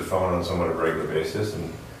use a phone on somewhat of a regular basis,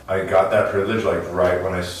 and I got that privilege right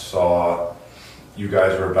when I saw you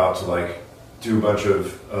guys were about to do a bunch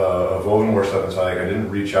of Woven War stuff, and so I didn't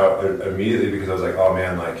reach out immediately because I was like, oh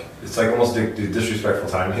man, it's almost disrespectful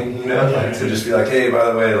timing, to just be like, hey,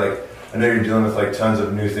 by the way, I know you're dealing with tons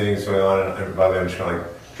of new things going on, and by the way, I'm just gonna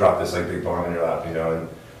drop this big bomb in your lap, and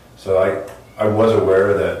so I was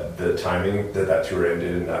aware that the timing that tour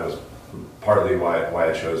ended, and that was partly why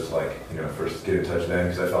I chose to first get in touch then,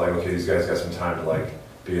 because I felt like, okay, these guys got some time to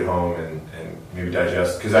be at home and maybe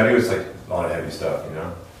digest, because I knew it's a lot of heavy stuff,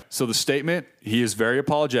 So the statement, he is very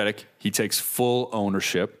apologetic. He takes full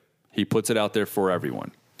ownership. He puts it out there for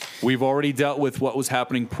everyone. We've already dealt with what was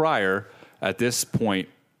happening prior. At this point,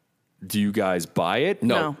 do you guys buy it?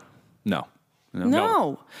 No. No,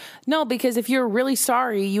 because if you're really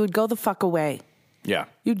sorry, you would go the fuck away. Yeah.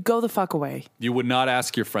 You'd go the fuck away. You would not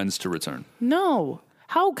ask your friends to return. No.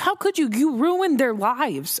 How could you? You ruined their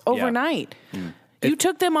lives overnight. Yeah. You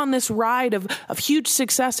took them on this ride of huge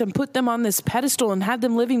success and put them on this pedestal and had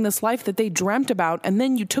them living this life that they dreamt about, and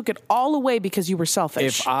then you took it all away because you were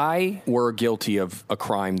selfish. If I were guilty of a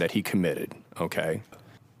crime that he committed, okay,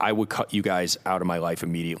 I would cut you guys out of my life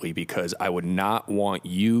immediately because I would not want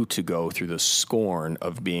you to go through the scorn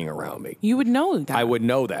of being around me. You would know that. I would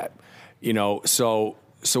know that.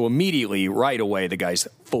 So immediately, right away, the guy's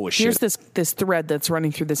full of shit. Here's this thread that's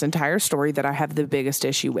running through this entire story that I have the biggest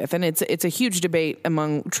issue with, and it's a huge debate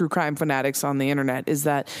among true crime fanatics on the internet, is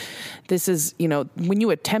that this is, when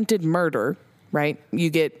you attempted murder, right,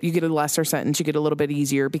 you get a lesser sentence, you get a little bit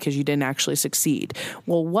easier because you didn't actually succeed.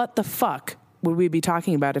 Well, what the fuck would we be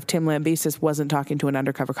talking about if Tim Lambesis wasn't talking to an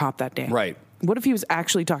undercover cop that day? Right. What if he was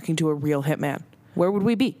actually talking to a real hitman? Where would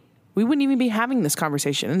we be? We wouldn't even be having this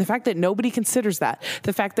conversation. And the fact that nobody considers that,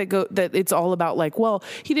 the fact that it's all about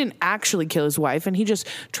he didn't actually kill his wife and he just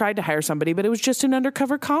tried to hire somebody, but it was just an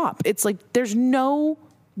undercover cop. It's there's no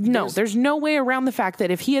way around the fact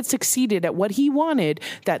that if he had succeeded at what he wanted,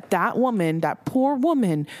 that woman, that poor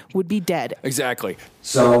woman, would be dead. Exactly.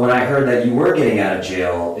 So when I heard that you were getting out of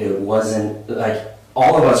jail, it wasn't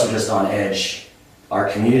all of us were just on edge. Our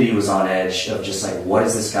community was on edge of just what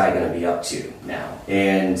is this guy going to be up to now?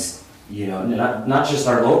 And not just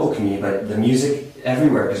our local community, but the music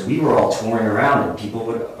everywhere, because we were all touring around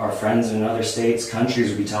and our friends in other states, countries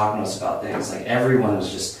would be talking to us about things. Everyone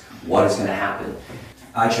was just, what is going to happen?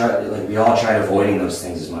 We all tried avoiding those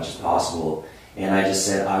things as much as possible. And I just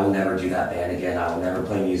said, I will never do that band again. I will never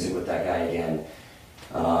play music with that guy again.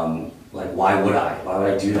 Why would I? Why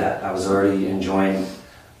would I do that? I was already enjoying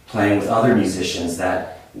playing with other musicians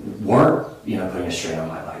that weren't, putting a strain on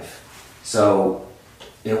my life. So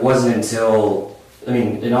it wasn't until,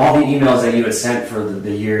 in all the emails that you had sent for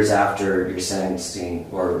the years after your sentencing,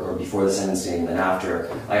 or before the sentencing and then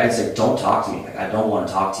after, I'd say, don't talk to me. I don't want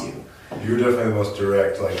to talk to you. You were definitely the most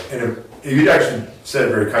direct. And if you'd actually said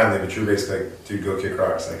very kindly, but you were basically dude, go kick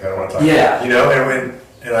rocks. I don't want to talk to you.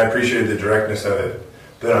 And I appreciated the directness of it.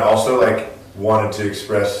 But I also wanted to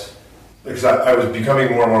express, because I was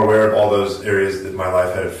becoming more and more aware of all those areas that my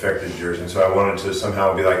life had affected yours, and so I wanted to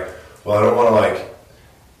somehow be I don't want to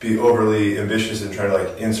be overly ambitious and trying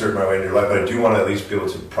to insert my way into your life, but I do want to at least be able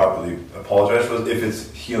to properly apologize for if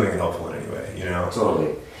it's healing and helpful in any way,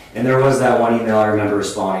 Totally. And there was that one email I remember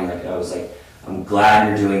responding, I was I'm glad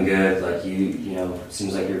you're doing good, it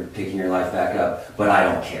seems like you're picking your life back up, but I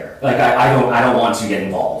don't care. I don't want to get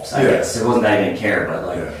involved, I guess. It wasn't that I didn't care,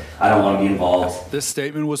 but I don't want to be involved. This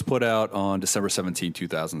statement was put out on December 17,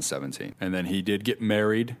 2017. And then he did get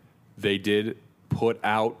married. They did put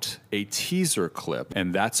out a teaser clip.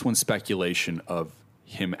 And that's when speculation of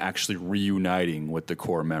him actually reuniting with the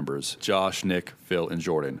core members, Josh, Nick, Phil, and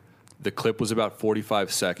Jordan. The clip was about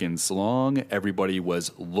 45 seconds long. Everybody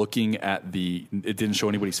was looking at it didn't show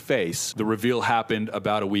anybody's face. The reveal happened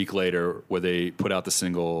about a week later where they put out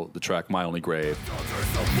the track My Only Grave. So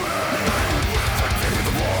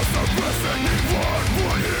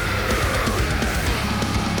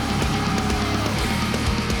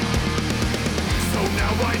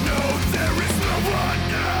now I know there is no one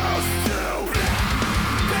else to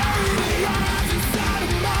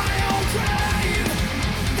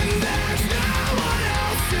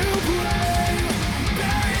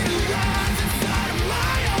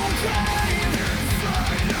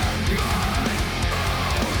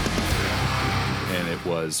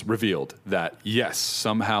was revealed that, yes,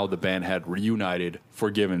 somehow the band had reunited,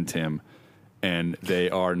 forgiven Tim, and they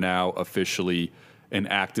are now officially an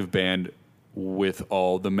active band with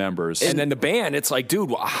all the members. And then the band, it's like,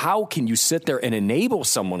 dude, how can you sit there and enable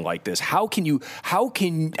someone like this? How can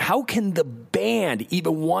the band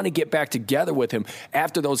even want to get back together with him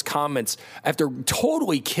after those comments, after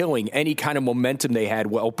totally killing any kind of momentum they had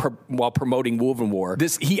while promoting Woven War?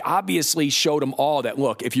 He obviously showed them all that,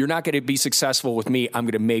 look, if you're not going to be successful with me, I'm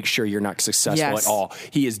going to make sure you're not successful at all.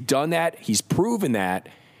 He has done that. He's proven that.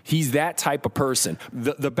 He's that type of person.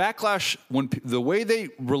 The backlash, the way they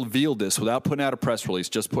revealed this without putting out a press release,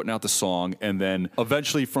 just putting out the song, and then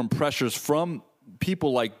eventually from pressures from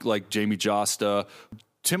people like Jamie Josta.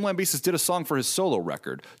 Tim Lambesis did a song for his solo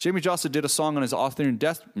record. Jamie Josta did a song on his Author and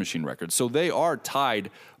Death Machine record. So they are tied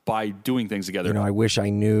by doing things together. You know, I wish I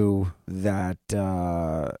knew that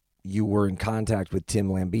you were in contact with Tim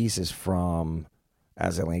Lambesis from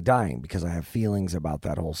As I Lay Dying, because I have feelings about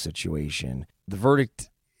that whole situation. The verdict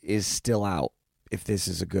is still out if this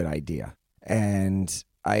is a good idea. And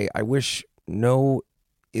I wish no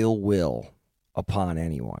ill will upon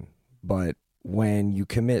anyone. But when you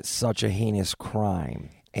commit such a heinous crime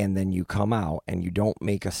and then you come out and you don't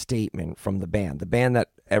make a statement from the band that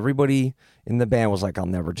everybody in the band was like, I'll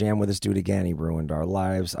never jam with this dude again. He ruined our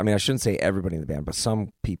lives. I mean, I shouldn't say everybody in the band, but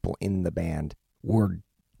some people in the band were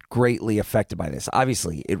greatly affected by this.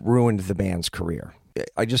 Obviously, it ruined the band's career.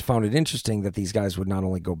 I just found it interesting that these guys would not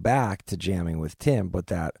only go back to jamming with Tim, but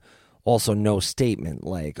that also no statement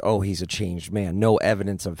like, oh, he's a changed man, no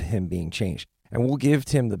evidence of him being changed. And we'll give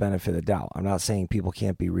Tim the benefit of the doubt. I'm not saying people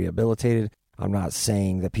can't be rehabilitated. I'm not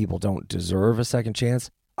saying that people don't deserve a second chance.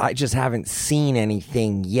 I just haven't seen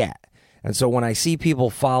anything yet. And so when I see people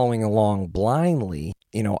following along blindly,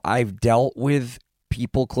 you know, I've dealt with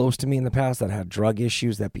people close to me in the past that had drug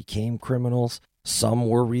issues that became criminals. Some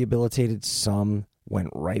were rehabilitated, some went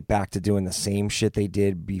right back to doing the same shit they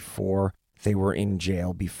did before they were in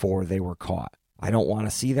jail, before they were caught. I don't want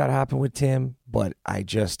to see that happen with Tim, but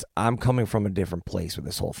I'm coming from a different place with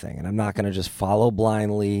this whole thing. And I'm not going to just follow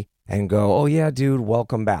blindly and go, oh yeah, dude,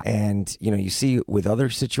 welcome back. And, you know, you see with other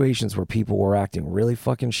situations where people were acting really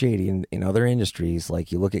fucking shady in other industries,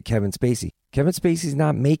 like you look at Kevin Spacey. Kevin Spacey's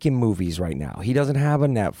not making movies right now. He doesn't have a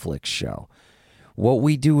Netflix show. What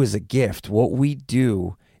we do is a gift. What we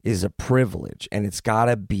do is a privilege, and it's got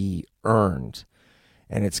to be earned.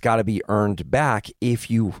 And it's got to be earned back if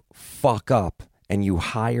you fuck up and you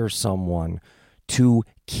hire someone to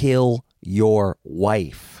kill your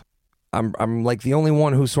wife. I'm like the only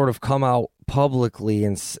one who's sort of come out publicly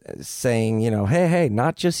and saying, you know, hey,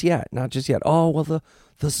 not just yet. Oh, well,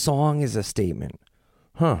 the song is a statement.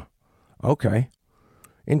 Huh. Okay.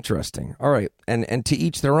 Interesting. All right. And to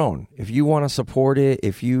each their own. If you want to support it,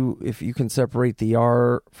 if you can separate the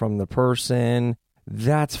art from the person,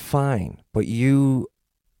 that's fine. But you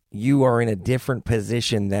are in a different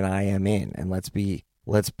position than I am in. And let's be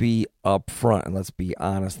upfront and let's be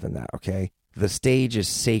honest in that, okay? The stage is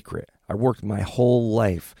sacred. I worked my whole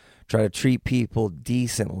life, try to treat people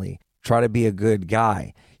decently, try to be a good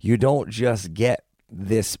guy. You don't just get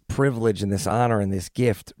this privilege and this honor and this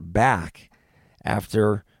gift back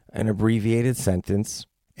after an abbreviated sentence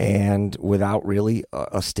and without really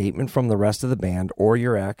a statement from the rest of the band or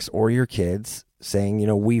your ex or your kids saying, you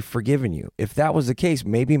know, we've forgiven you. If that was the case,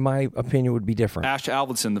 maybe my opinion would be different. Ash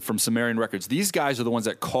Alvinson from Sumerian Records, these guys are the ones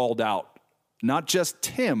that called out not just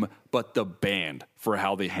Tim, but the band for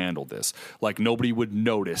how they handled this. Like, nobody would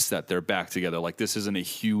notice that they're back together. Like, this isn't a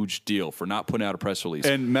huge deal for not putting out a press release.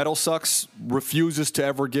 And Metal Sucks refuses to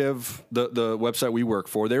ever give, the website we work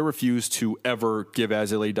for, they refuse to ever give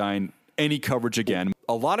As I Lay Dying any coverage again.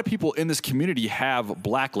 A lot of people in this community have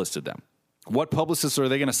blacklisted them. What publicists are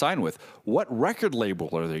they going to sign with? What record label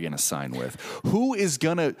are they going to sign with? Who is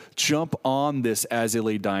going to jump on this As I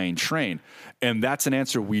Lay Dying train? And that's an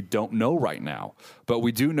answer we don't know right now. But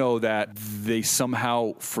we do know that they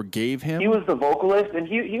somehow forgave him. He was the vocalist, and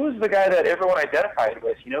he was the guy that everyone identified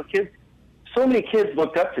with. You know, so many kids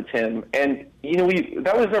looked up to Tim, and, you know,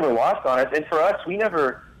 that was never lost on us. And for us, we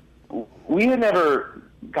had never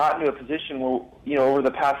gotten to a position where, you know, over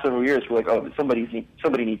the past several years, we're like, oh, somebody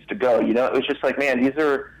needs to go. You know, it was just like, man, these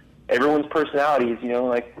are everyone's personalities. You know,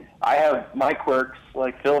 like, I have my quirks,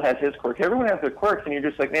 like Phil has his quirks. Everyone has their quirks, and you're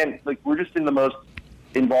just like, man, like, we're just in the most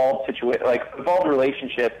involved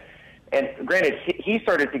relationship. And granted, he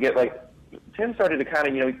started to get, like, Tim started to kind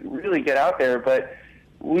of, you know, really get out there, but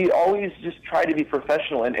we always just try to be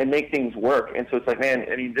professional and make things work. And so it's like, man,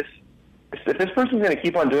 I mean, if this person's going to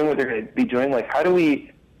keep on doing what they're going to be doing, like, how do you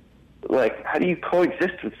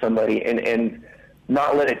coexist with somebody and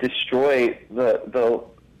not let it destroy the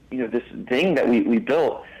this thing that we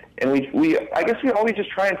built. And I guess we always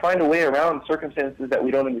just try and find a way around circumstances that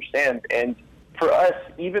we don't understand. And for us,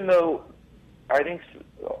 even though I think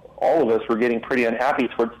all of us were getting pretty unhappy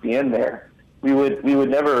towards the end there, we would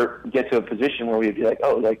never get to a position where we'd be like,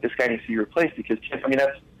 oh, like this guy needs to be replaced because Tim, I mean,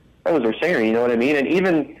 that was our singer, you know what I mean? And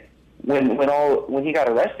even when he got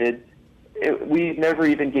arrested, we never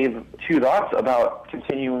even gave two thoughts about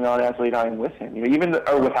continuing on As Lay Dying with him,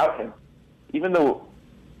 or without him. Even though,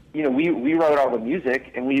 we wrote all the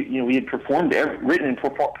music and we had written and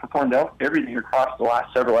performed out everything across the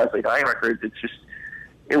last several As Lay Dying records.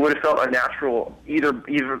 It would have felt unnatural either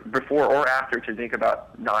before or after to think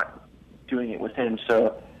about not doing it with him.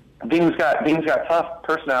 So things got tough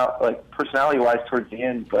personality-wise towards the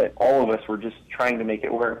end, but all of us were just trying to make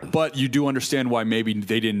it work. But you do understand why maybe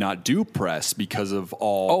they did not do press because of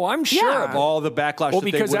all. Oh, I'm sure of all the backlash. Well,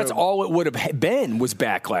 because that's all it would have been was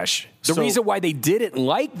backlash. The reason why they didn't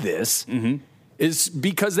like this is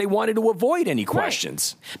because they wanted to avoid any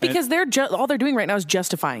questions. Right. Because all they're doing right now is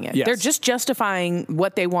justifying it. Yes. They're just justifying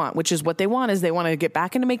what they want, which is what they want is they want to get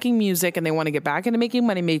back into making music and they want to get back into making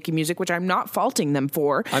money making music, which I'm not faulting them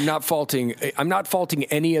for. I'm not faulting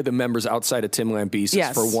any of the members outside of Tim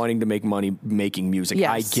Lambesis for wanting to make money making music. Yes.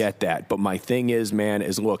 I get that. But my thing is, man,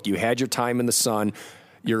 look, you had your time in the sun.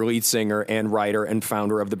 Your lead singer and writer and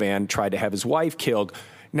founder of the band tried to have his wife killed.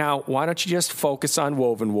 Now, why don't you just focus on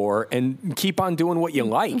Woven War and keep on doing what you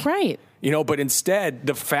like? Right. But instead,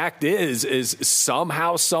 the fact is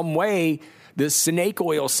somehow, some way, this snake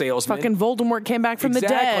oil salesman. Fucking Voldemort came back from the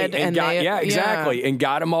dead. And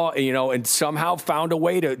got them all, and somehow found a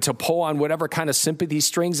way to pull on whatever kind of sympathy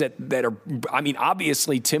strings that are, I mean,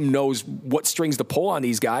 obviously Tim knows what strings to pull on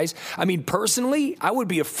these guys. I mean, personally, I would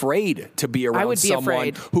be afraid to be around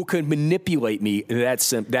someone who could manipulate me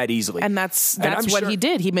that easily. And that's what he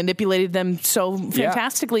did. He manipulated them so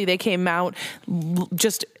fantastically. They came out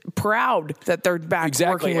just proud that they're back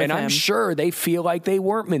working with him. And I'm sure they feel like they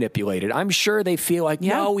weren't manipulated. I'm sure they feel like,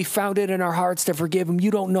 no, we found it in our hearts to forgive him. You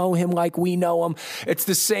don't know him like we know him. It's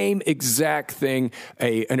the same exact thing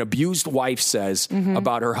an abused wife says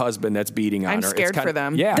about her husband that's beating on her. I'm scared for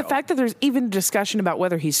them. Yeah. The fact that there's even discussion about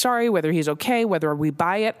whether he's sorry, whether he's okay, whether we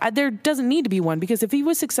buy it, there doesn't need to be one, because if he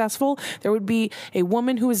was successful, there would be a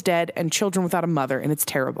woman who is dead and children without a mother, and it's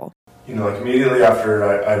terrible. Like immediately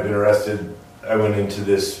after I'd been arrested, I went into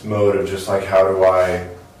this mode of just like, how do I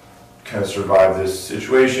kind of survive this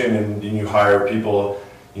situation? And you hire people,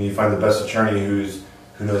 and you find the best attorney who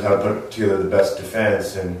knows how to put together the best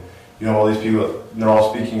defense, and all these people, they're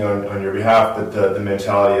all speaking on your behalf, but the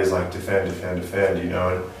mentality is like defend, and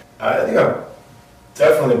I think I've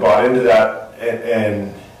definitely bought into that,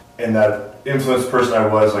 and that influenced person I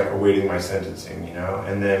was, like, awaiting my sentencing,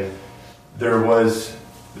 and then there was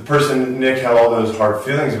the person Nick had all those hard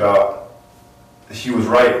feelings about. He was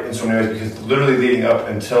right in so many ways, because literally leading up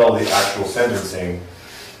until the actual sentencing,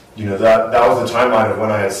 that was the timeline of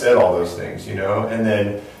when I had said all those things, and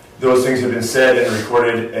then those things had been said and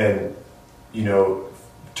recorded, and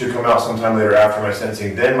to come out sometime later after my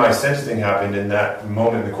sentencing. Then my sentencing happened, and that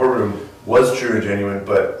moment in the courtroom was true and genuine,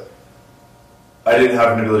 but I didn't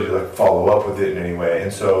have an ability to follow up with it in any way.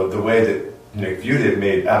 And so the way that Nick viewed it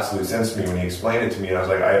made absolute sense to me when he explained it to me, and I was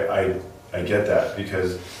like, I get that,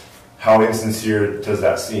 because how insincere does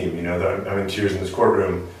that seem? I'm in tears in this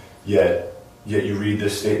courtroom, yet you read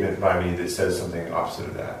this statement by me that says something opposite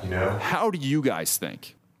of that, How do you guys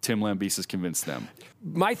think Tim Lambesis convinced them?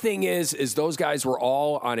 My thing is those guys were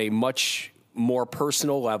all on a much more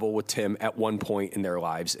personal level with Tim at one point in their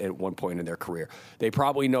lives, at one point in their career. They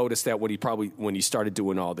probably noticed that when he started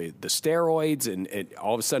doing all the steroids, and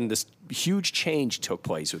all of a sudden this huge change took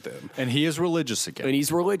place with him. And he is religious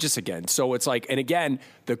again. So it's like, and again,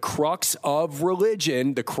 the crux of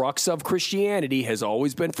religion, the crux of Christianity has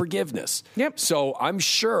always been forgiveness. Yep. So I'm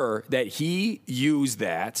sure that he used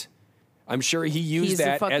that. I'm sure he used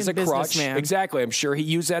that as a crutch. Exactly. I'm sure he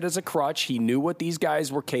used that as a crutch. He knew what these guys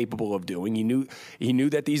were capable of doing. He knew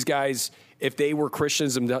that these guys, if they were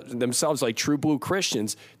Christians themselves, like true blue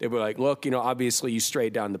Christians, they were like, look, obviously you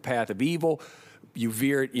strayed down the path of evil. You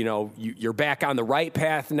veered, you're back on the right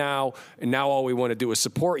path now, and now all we want to do is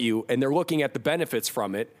support you. And they're looking at the benefits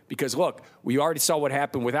from it, because, look, we already saw what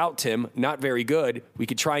happened without Tim. Not very good. We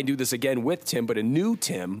could try and do this again with Tim, but a new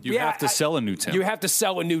Tim. You have to sell a new Tim. You have to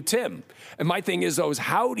sell a new Tim. And my thing is, though,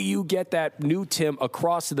 how do you get that new Tim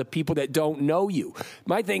across to the people that don't know you?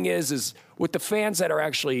 My thing is with the fans that are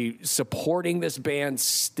actually supporting this band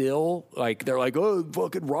still, like they're like, oh,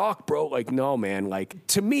 fucking rock, bro. Like, no, man. Like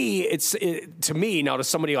to me, now to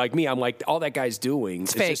somebody like me, I'm like, all that guy's doing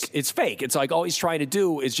is fake. It's fake. It's like all he's trying to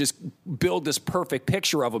do is just build this perfect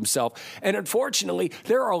picture of himself. And unfortunately,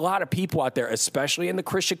 there are a lot of people out there, especially in the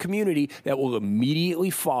Christian community, that will immediately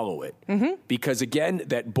follow it. Because again,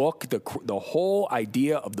 that book, the whole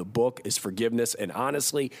idea of the book is forgiveness. And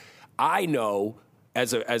honestly, I know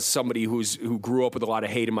as somebody who grew up with a lot of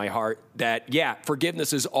hate in my heart that, yeah,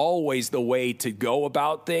 forgiveness is always the way to go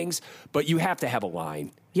about things, but you have to have a line.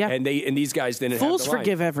 Yeah. And these guys didn't have the line. Fools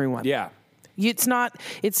forgive everyone. Yeah. It's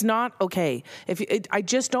not okay. I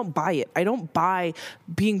just don't buy it. I don't buy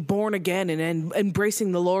being born again and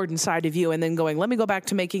embracing the Lord inside of you and then going, let me go back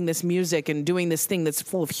to making this music and doing this thing that's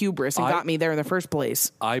full of hubris and got me there in the first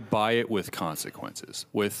place. I buy it with consequences.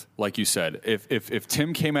 With, like you said, if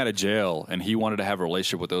Tim came out of jail and he wanted to have a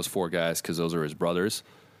relationship with those 4 guys because those are his brothers,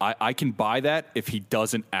 I can buy that if he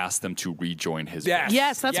doesn't ask them to rejoin his band.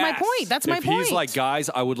 Yes, that's my point. That's my point. If he's like, guys,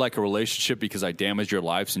 I would like a relationship because I damaged your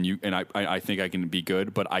lives and I think I can be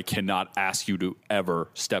good, but I cannot ask you to ever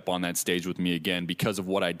step on that stage with me again because of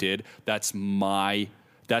what I did. That's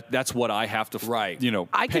that's what I have to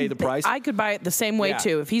pay the price. I could buy it the same way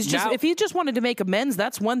too. If he just wanted to make amends,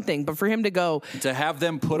 that's one thing. But for him to go to have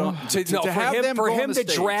them put on for him to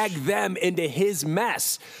drag them into his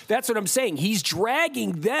mess. That's what I'm saying. He's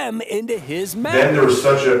dragging them into his mess. Then there was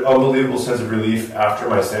such an unbelievable sense of relief after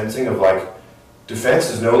my sentencing of like,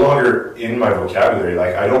 defense is no longer in my vocabulary.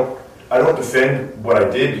 Like I don't defend what I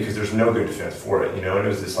did because there's no good defense for it, And it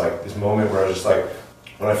was this moment where I was just like,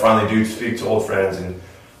 when I finally do speak to old friends and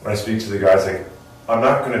when I speak to the guys, like, I'm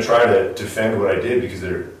not going to try to defend what I did because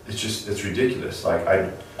it's ridiculous. Like,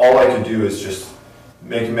 all I can do is just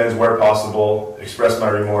make amends where possible, express my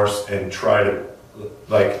remorse, and try to,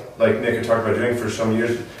 like Nick had talked about doing for so many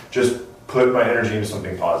years, just put my energy into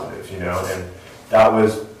something positive, And that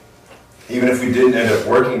was, even if we didn't end up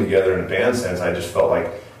working together in a band sense, I just felt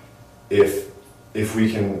like if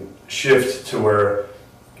we can shift to where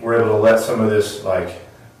we're able to let some of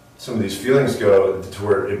these feelings go to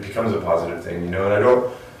where it becomes a positive thing, And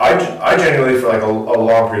I genuinely for like a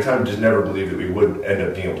long period of time just never believed that we would end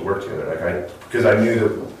up being able to work together. Because I knew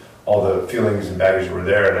that all the feelings and baggage were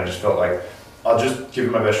there, and I just felt like I'll just give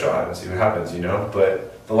it my best shot and see what happens,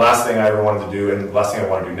 But the last thing I ever wanted to do, and the last thing I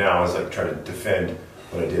want to do now, is like try to defend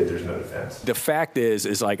what I did. There's no defense. The fact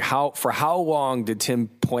is like for how long did Tim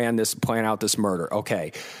plan out this murder?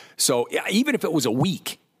 Okay, so even if it was a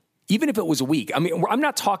week. I mean, I'm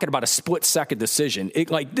not talking about a split-second decision.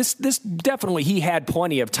 This definitely, he had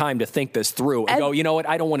plenty of time to think this through and go, you know what,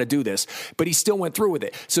 I don't want to do this. But he still went through with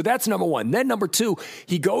it. So that's number one. Then number two,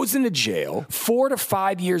 he goes into jail. 4 to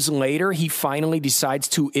 5 years later, he finally decides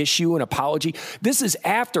to issue an apology. This is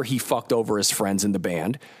after he fucked over his friends in the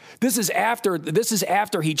band. This is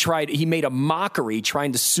after he made a mockery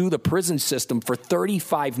trying to sue the prison system for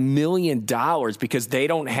 $35 million because they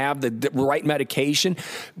don't have the right medication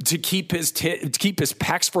to keep his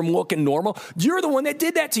pecs from looking normal. You're the one that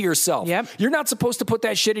did that to yourself. Yep. You're not supposed to put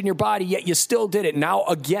that shit in your body, yet you still did it. Now,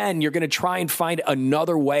 again, you're going to try and find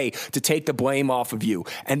another way to take the blame off of you.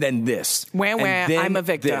 And then this. I'm a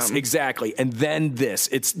victim. This, exactly. And then this.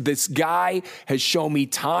 This guy has shown me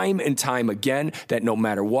time and time again that no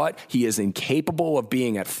matter what, he is incapable of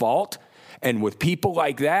being at fault. And with people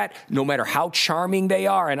like that, no matter how charming they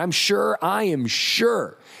are, and I am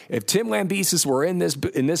sure, if Tim Lambesis were in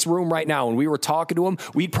this room right now and we were talking to him,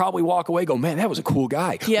 we'd probably walk away and go, man, that was a cool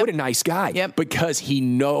guy. Yep. What a nice guy. Yep. Because he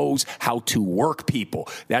knows how to work people.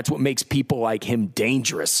 That's what makes people like him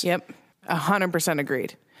dangerous. Yep. 100%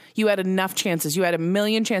 agreed. You had enough chances. You had a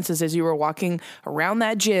million chances as you were walking around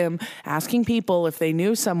that gym asking people if they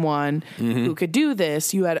knew someone who could do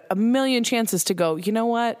this. You had a million chances to go, you know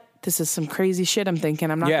what? This is some crazy shit I'm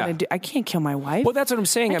thinking. I'm not going to do. I can't kill my wife. Well, that's what I'm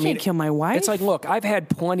saying. I can't kill my wife. It's like, look, I've had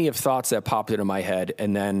plenty of thoughts that popped into my head.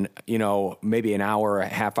 And then, maybe an hour, a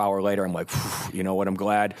half hour later, I'm like, you know what? I'm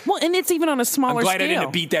glad. Well, and it's even on a smaller scale. I'm glad I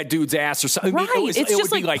didn't beat that dude's ass or something. Right. It's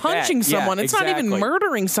just like punching someone. Yeah, it's not even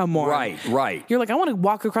murdering someone. Right. You're like, I want to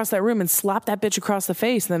walk across that room and slap that bitch across the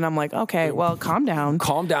face. And then I'm like, okay, well, calm down.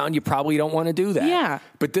 Calm down. You probably don't want to do that. Yeah.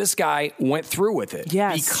 But this guy went through with it.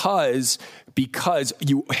 Yes. Because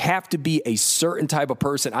you have to be a certain type of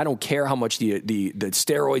person. I don't care how much the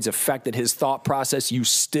steroids affected his thought process. You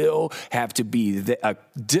still have to be a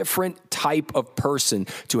different type of person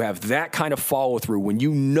to have that kind of follow through when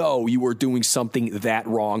you know you are doing something that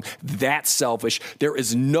wrong, that selfish. There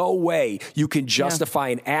is no way you can justify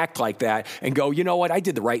an act like that and go, you know what, I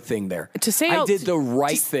did the right thing there. I did the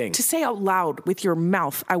right thing. To say out loud with your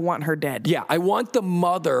mouth, I want her dead. Yeah, I want the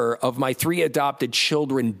mother of my 3 adopted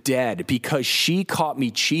children dead because she caught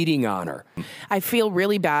me cheating on her. I feel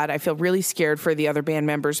really bad. I feel really scared for the other band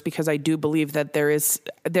members because I do believe that there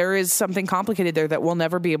is something complicated there that we'll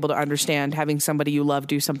never be able to understand, having somebody you love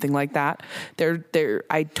do something like that.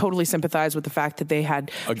 I totally sympathize with the fact that they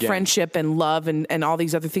had friendship and love and all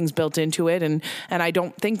these other things built into it. And I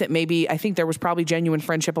don't think that I think there was probably genuine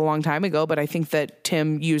friendship a long time ago, but I think that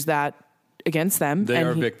Tim used that against them. They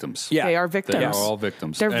are victims. Yeah. They are victims. They are all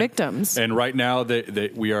victims. They're victims. And right now,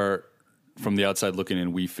 we are, from the outside looking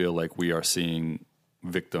in, we feel like we are seeing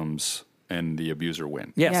victims and the abuser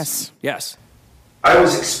win. Yes. I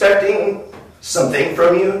was expecting something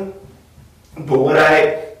from you, but what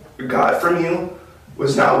I got from you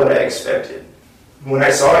was not what I expected. When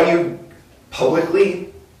I saw you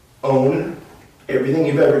publicly own everything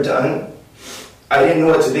you've ever done, I didn't know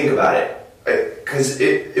what to think about it, because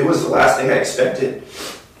it was the last thing I expected.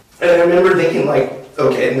 And I remember thinking, like,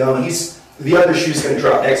 okay, no, the other shoe's going to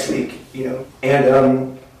drop next week,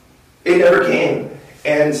 and it never came.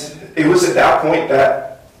 And it was at that point that,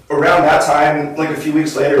 around that time, like a few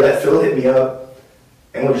weeks later, that Phil hit me up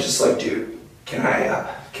and was just like, dude, can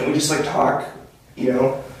we just like talk,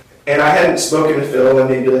 And I hadn't spoken to Phil in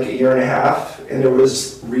maybe like a year and a half, and there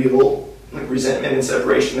was real like resentment and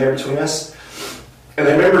separation there between us. And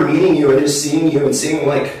I remember meeting you and just seeing you and seeing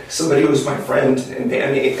like somebody who was my friend and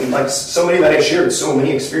bandmate and like somebody that I shared so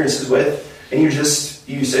many experiences with, and you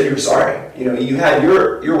said you were sorry. You had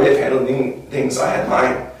your way of handling things, I had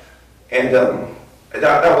mine. And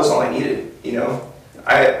that was all I needed,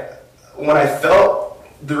 When I felt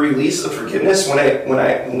the release of forgiveness, when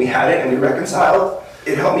we had it and we reconciled,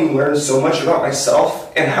 it helped me learn so much about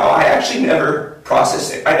myself and how I actually never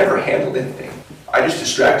processed it. I never handled anything. I just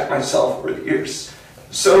distracted myself over the years.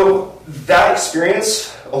 So that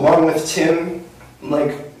experience, along with Tim,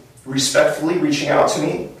 like respectfully reaching out to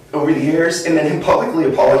me over the years, and then him publicly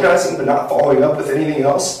apologizing but not following up with anything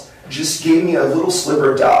else, just gave me a little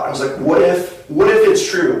sliver of doubt. I was like, what if it's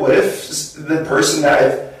true? What if the person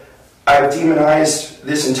that I've demonized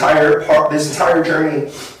this entire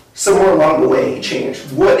journey, somewhere along the way he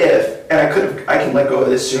changed? What if? And I can let go of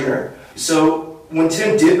this sooner. So when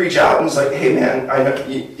Tim did reach out and was like, hey man, I know,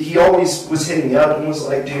 he always was hitting me up and was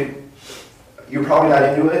like, dude, you're probably not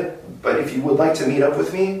into it, but if you would like to meet up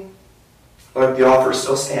with me, like the offer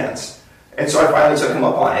still stands. And so I finally took him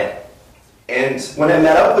up on it. And when I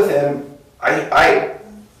met up with him,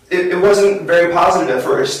 it wasn't very positive at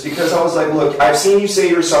first, because I was like, look, I've seen you say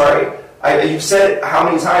you're sorry. You've said it how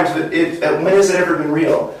many times, but when has it ever been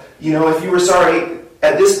real? If you were sorry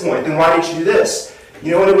at this point, then why did you do this? And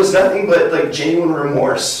it was nothing but like genuine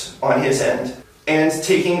remorse on his end and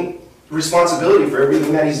taking responsibility for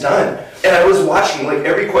everything that he's done. And I was watching, like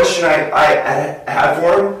every question I had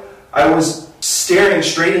for him, I was staring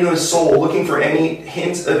straight into his soul, looking for any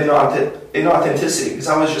hint of inauthenticity, because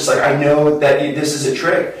I was just like, I know that this is a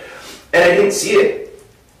trick, and I didn't see it.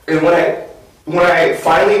 And when I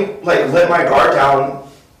finally like let my guard down,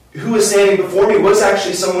 who was standing before me was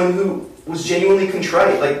actually someone who was genuinely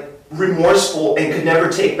contrite, like remorseful, and could never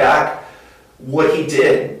take back what he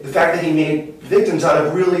did. The fact that he made victims out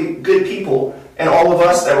of really good people, and all of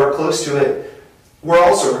us that were close to it were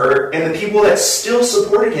also hurt, and the people that still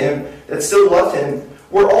supported him, that still loved him,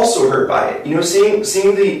 were also hurt by it.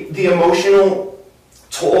 Seeing the emotional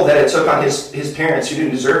toll that it took on his parents who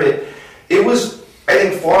didn't deserve it, it was, I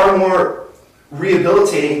think, far more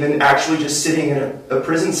rehabilitating than actually just sitting in a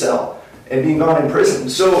prison cell and being gone in prison.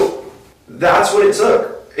 So that's what it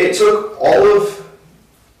took. It took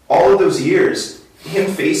all of those years,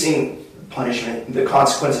 him facing punishment, the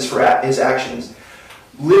consequences for his actions,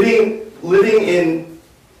 living in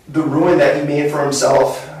the ruin that he made for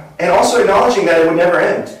himself, and also acknowledging that it would never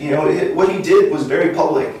end. What he did was very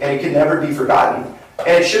public, and it could never be forgotten,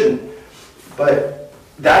 and it shouldn't. But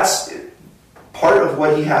that's part of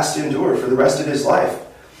what he has to endure for the rest of his life.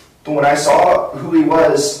 But when I saw who he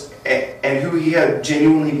was and who he had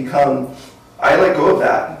genuinely become, I let go of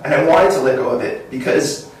that, and I wanted to let go of it,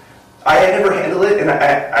 because I had never handled it, and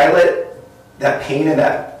I let that pain and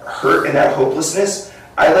that hurt and that hopelessness,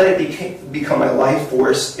 I let it become my life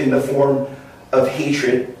force in the form of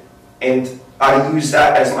hatred, and I used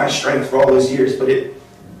that as my strength for all those years, but it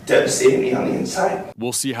devastated me on the inside.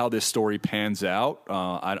 We'll see how this story pans out.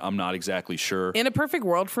 I'm not exactly sure. In a perfect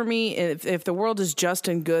world for me, if the world is just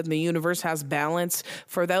and good and the universe has balance,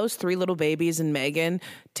 for those 3 little babies and Megan,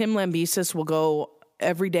 Tim Lambesis will go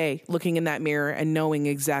every day looking in that mirror and knowing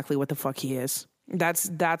exactly what the fuck he is.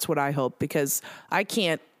 That's what I hope, because I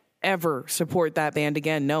can't ever support that band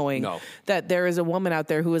again knowing that there is a woman out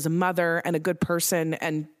there who is a mother and a good person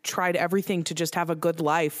and tried everything to just have a good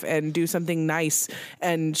life and do something nice,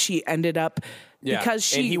 and she ended up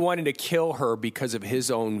because and he wanted to kill her because of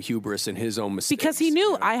his own hubris and his own mistakes. Because he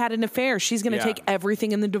knew I had an affair. She's going to take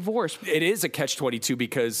everything in the divorce. It is a catch-22,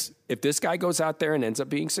 because if this guy goes out there and ends up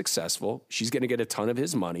being successful, she's going to get a ton of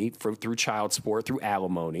his money through child support, through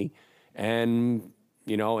alimony, and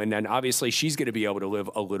and then obviously she's going to be able to live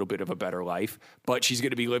a little bit of a better life, but she's going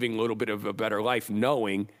to be living a little bit of a better life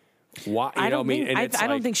knowing why. I don't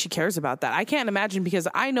think she cares about that. I can't imagine, because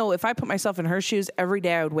I know if I put myself in her shoes every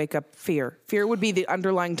day, I would wake up fear. Fear would be the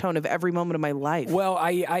underlying tone of every moment of my life. Well, so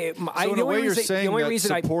in a way, you're saying that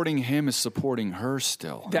supporting him is supporting her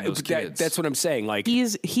still. That's what I'm saying. Like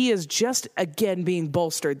he is just again being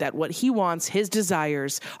bolstered that what he wants, his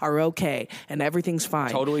desires are okay and everything's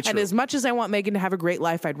fine. Totally true. And as much as I want Megan to have a great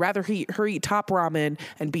life, I'd rather her eat top ramen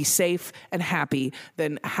and be safe and happy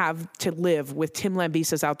than have to live with Tim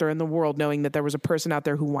Lambesis out there in the world knowing that there was a person out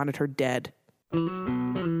there who wanted her dead.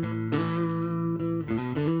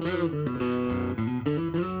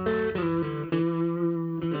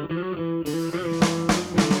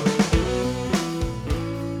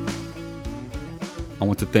 I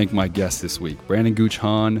want to thank my guests this week, Brandon Gooch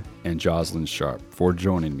Hahn and Jocelyn Sharp, for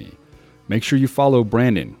joining me. Make sure you follow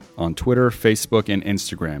Brandon on Twitter, Facebook, and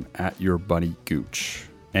Instagram at Your Buddy Gooch,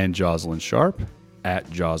 and Jocelyn Sharp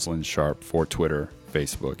at Jocelyn Sharp for Twitter,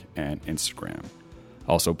 Facebook, and Instagram.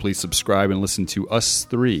 Also, please subscribe and listen to us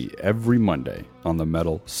 3 every Monday on the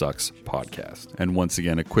Metal Sucks podcast. And once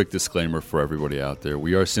again, a quick disclaimer for everybody out there.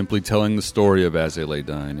 We are simply telling the story of As They Lay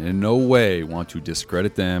Dying and in no way want to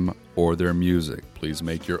discredit them or their music. Please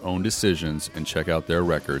make your own decisions and check out their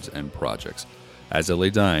records and projects. As They Lay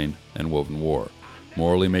Dying and Woven War.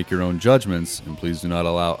 Morally make your own judgments, and please do not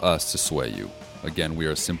allow us to sway you. Again, we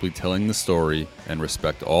are simply telling the story and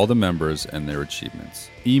respect all the members and their achievements.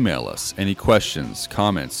 Email us any questions,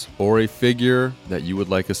 comments, or a figure that you would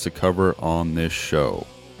like us to cover on this show.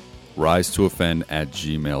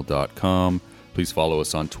 risetooffend@gmail.com. Please follow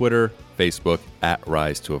us on Twitter, Facebook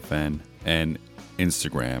 @RiseToOffend, and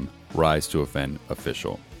Instagram,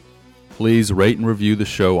 RiseToOffendOfficial. Please rate and review the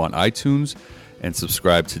show on iTunes and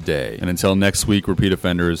subscribe today. And until next week, repeat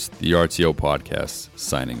offenders, the RTO podcast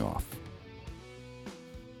signing off.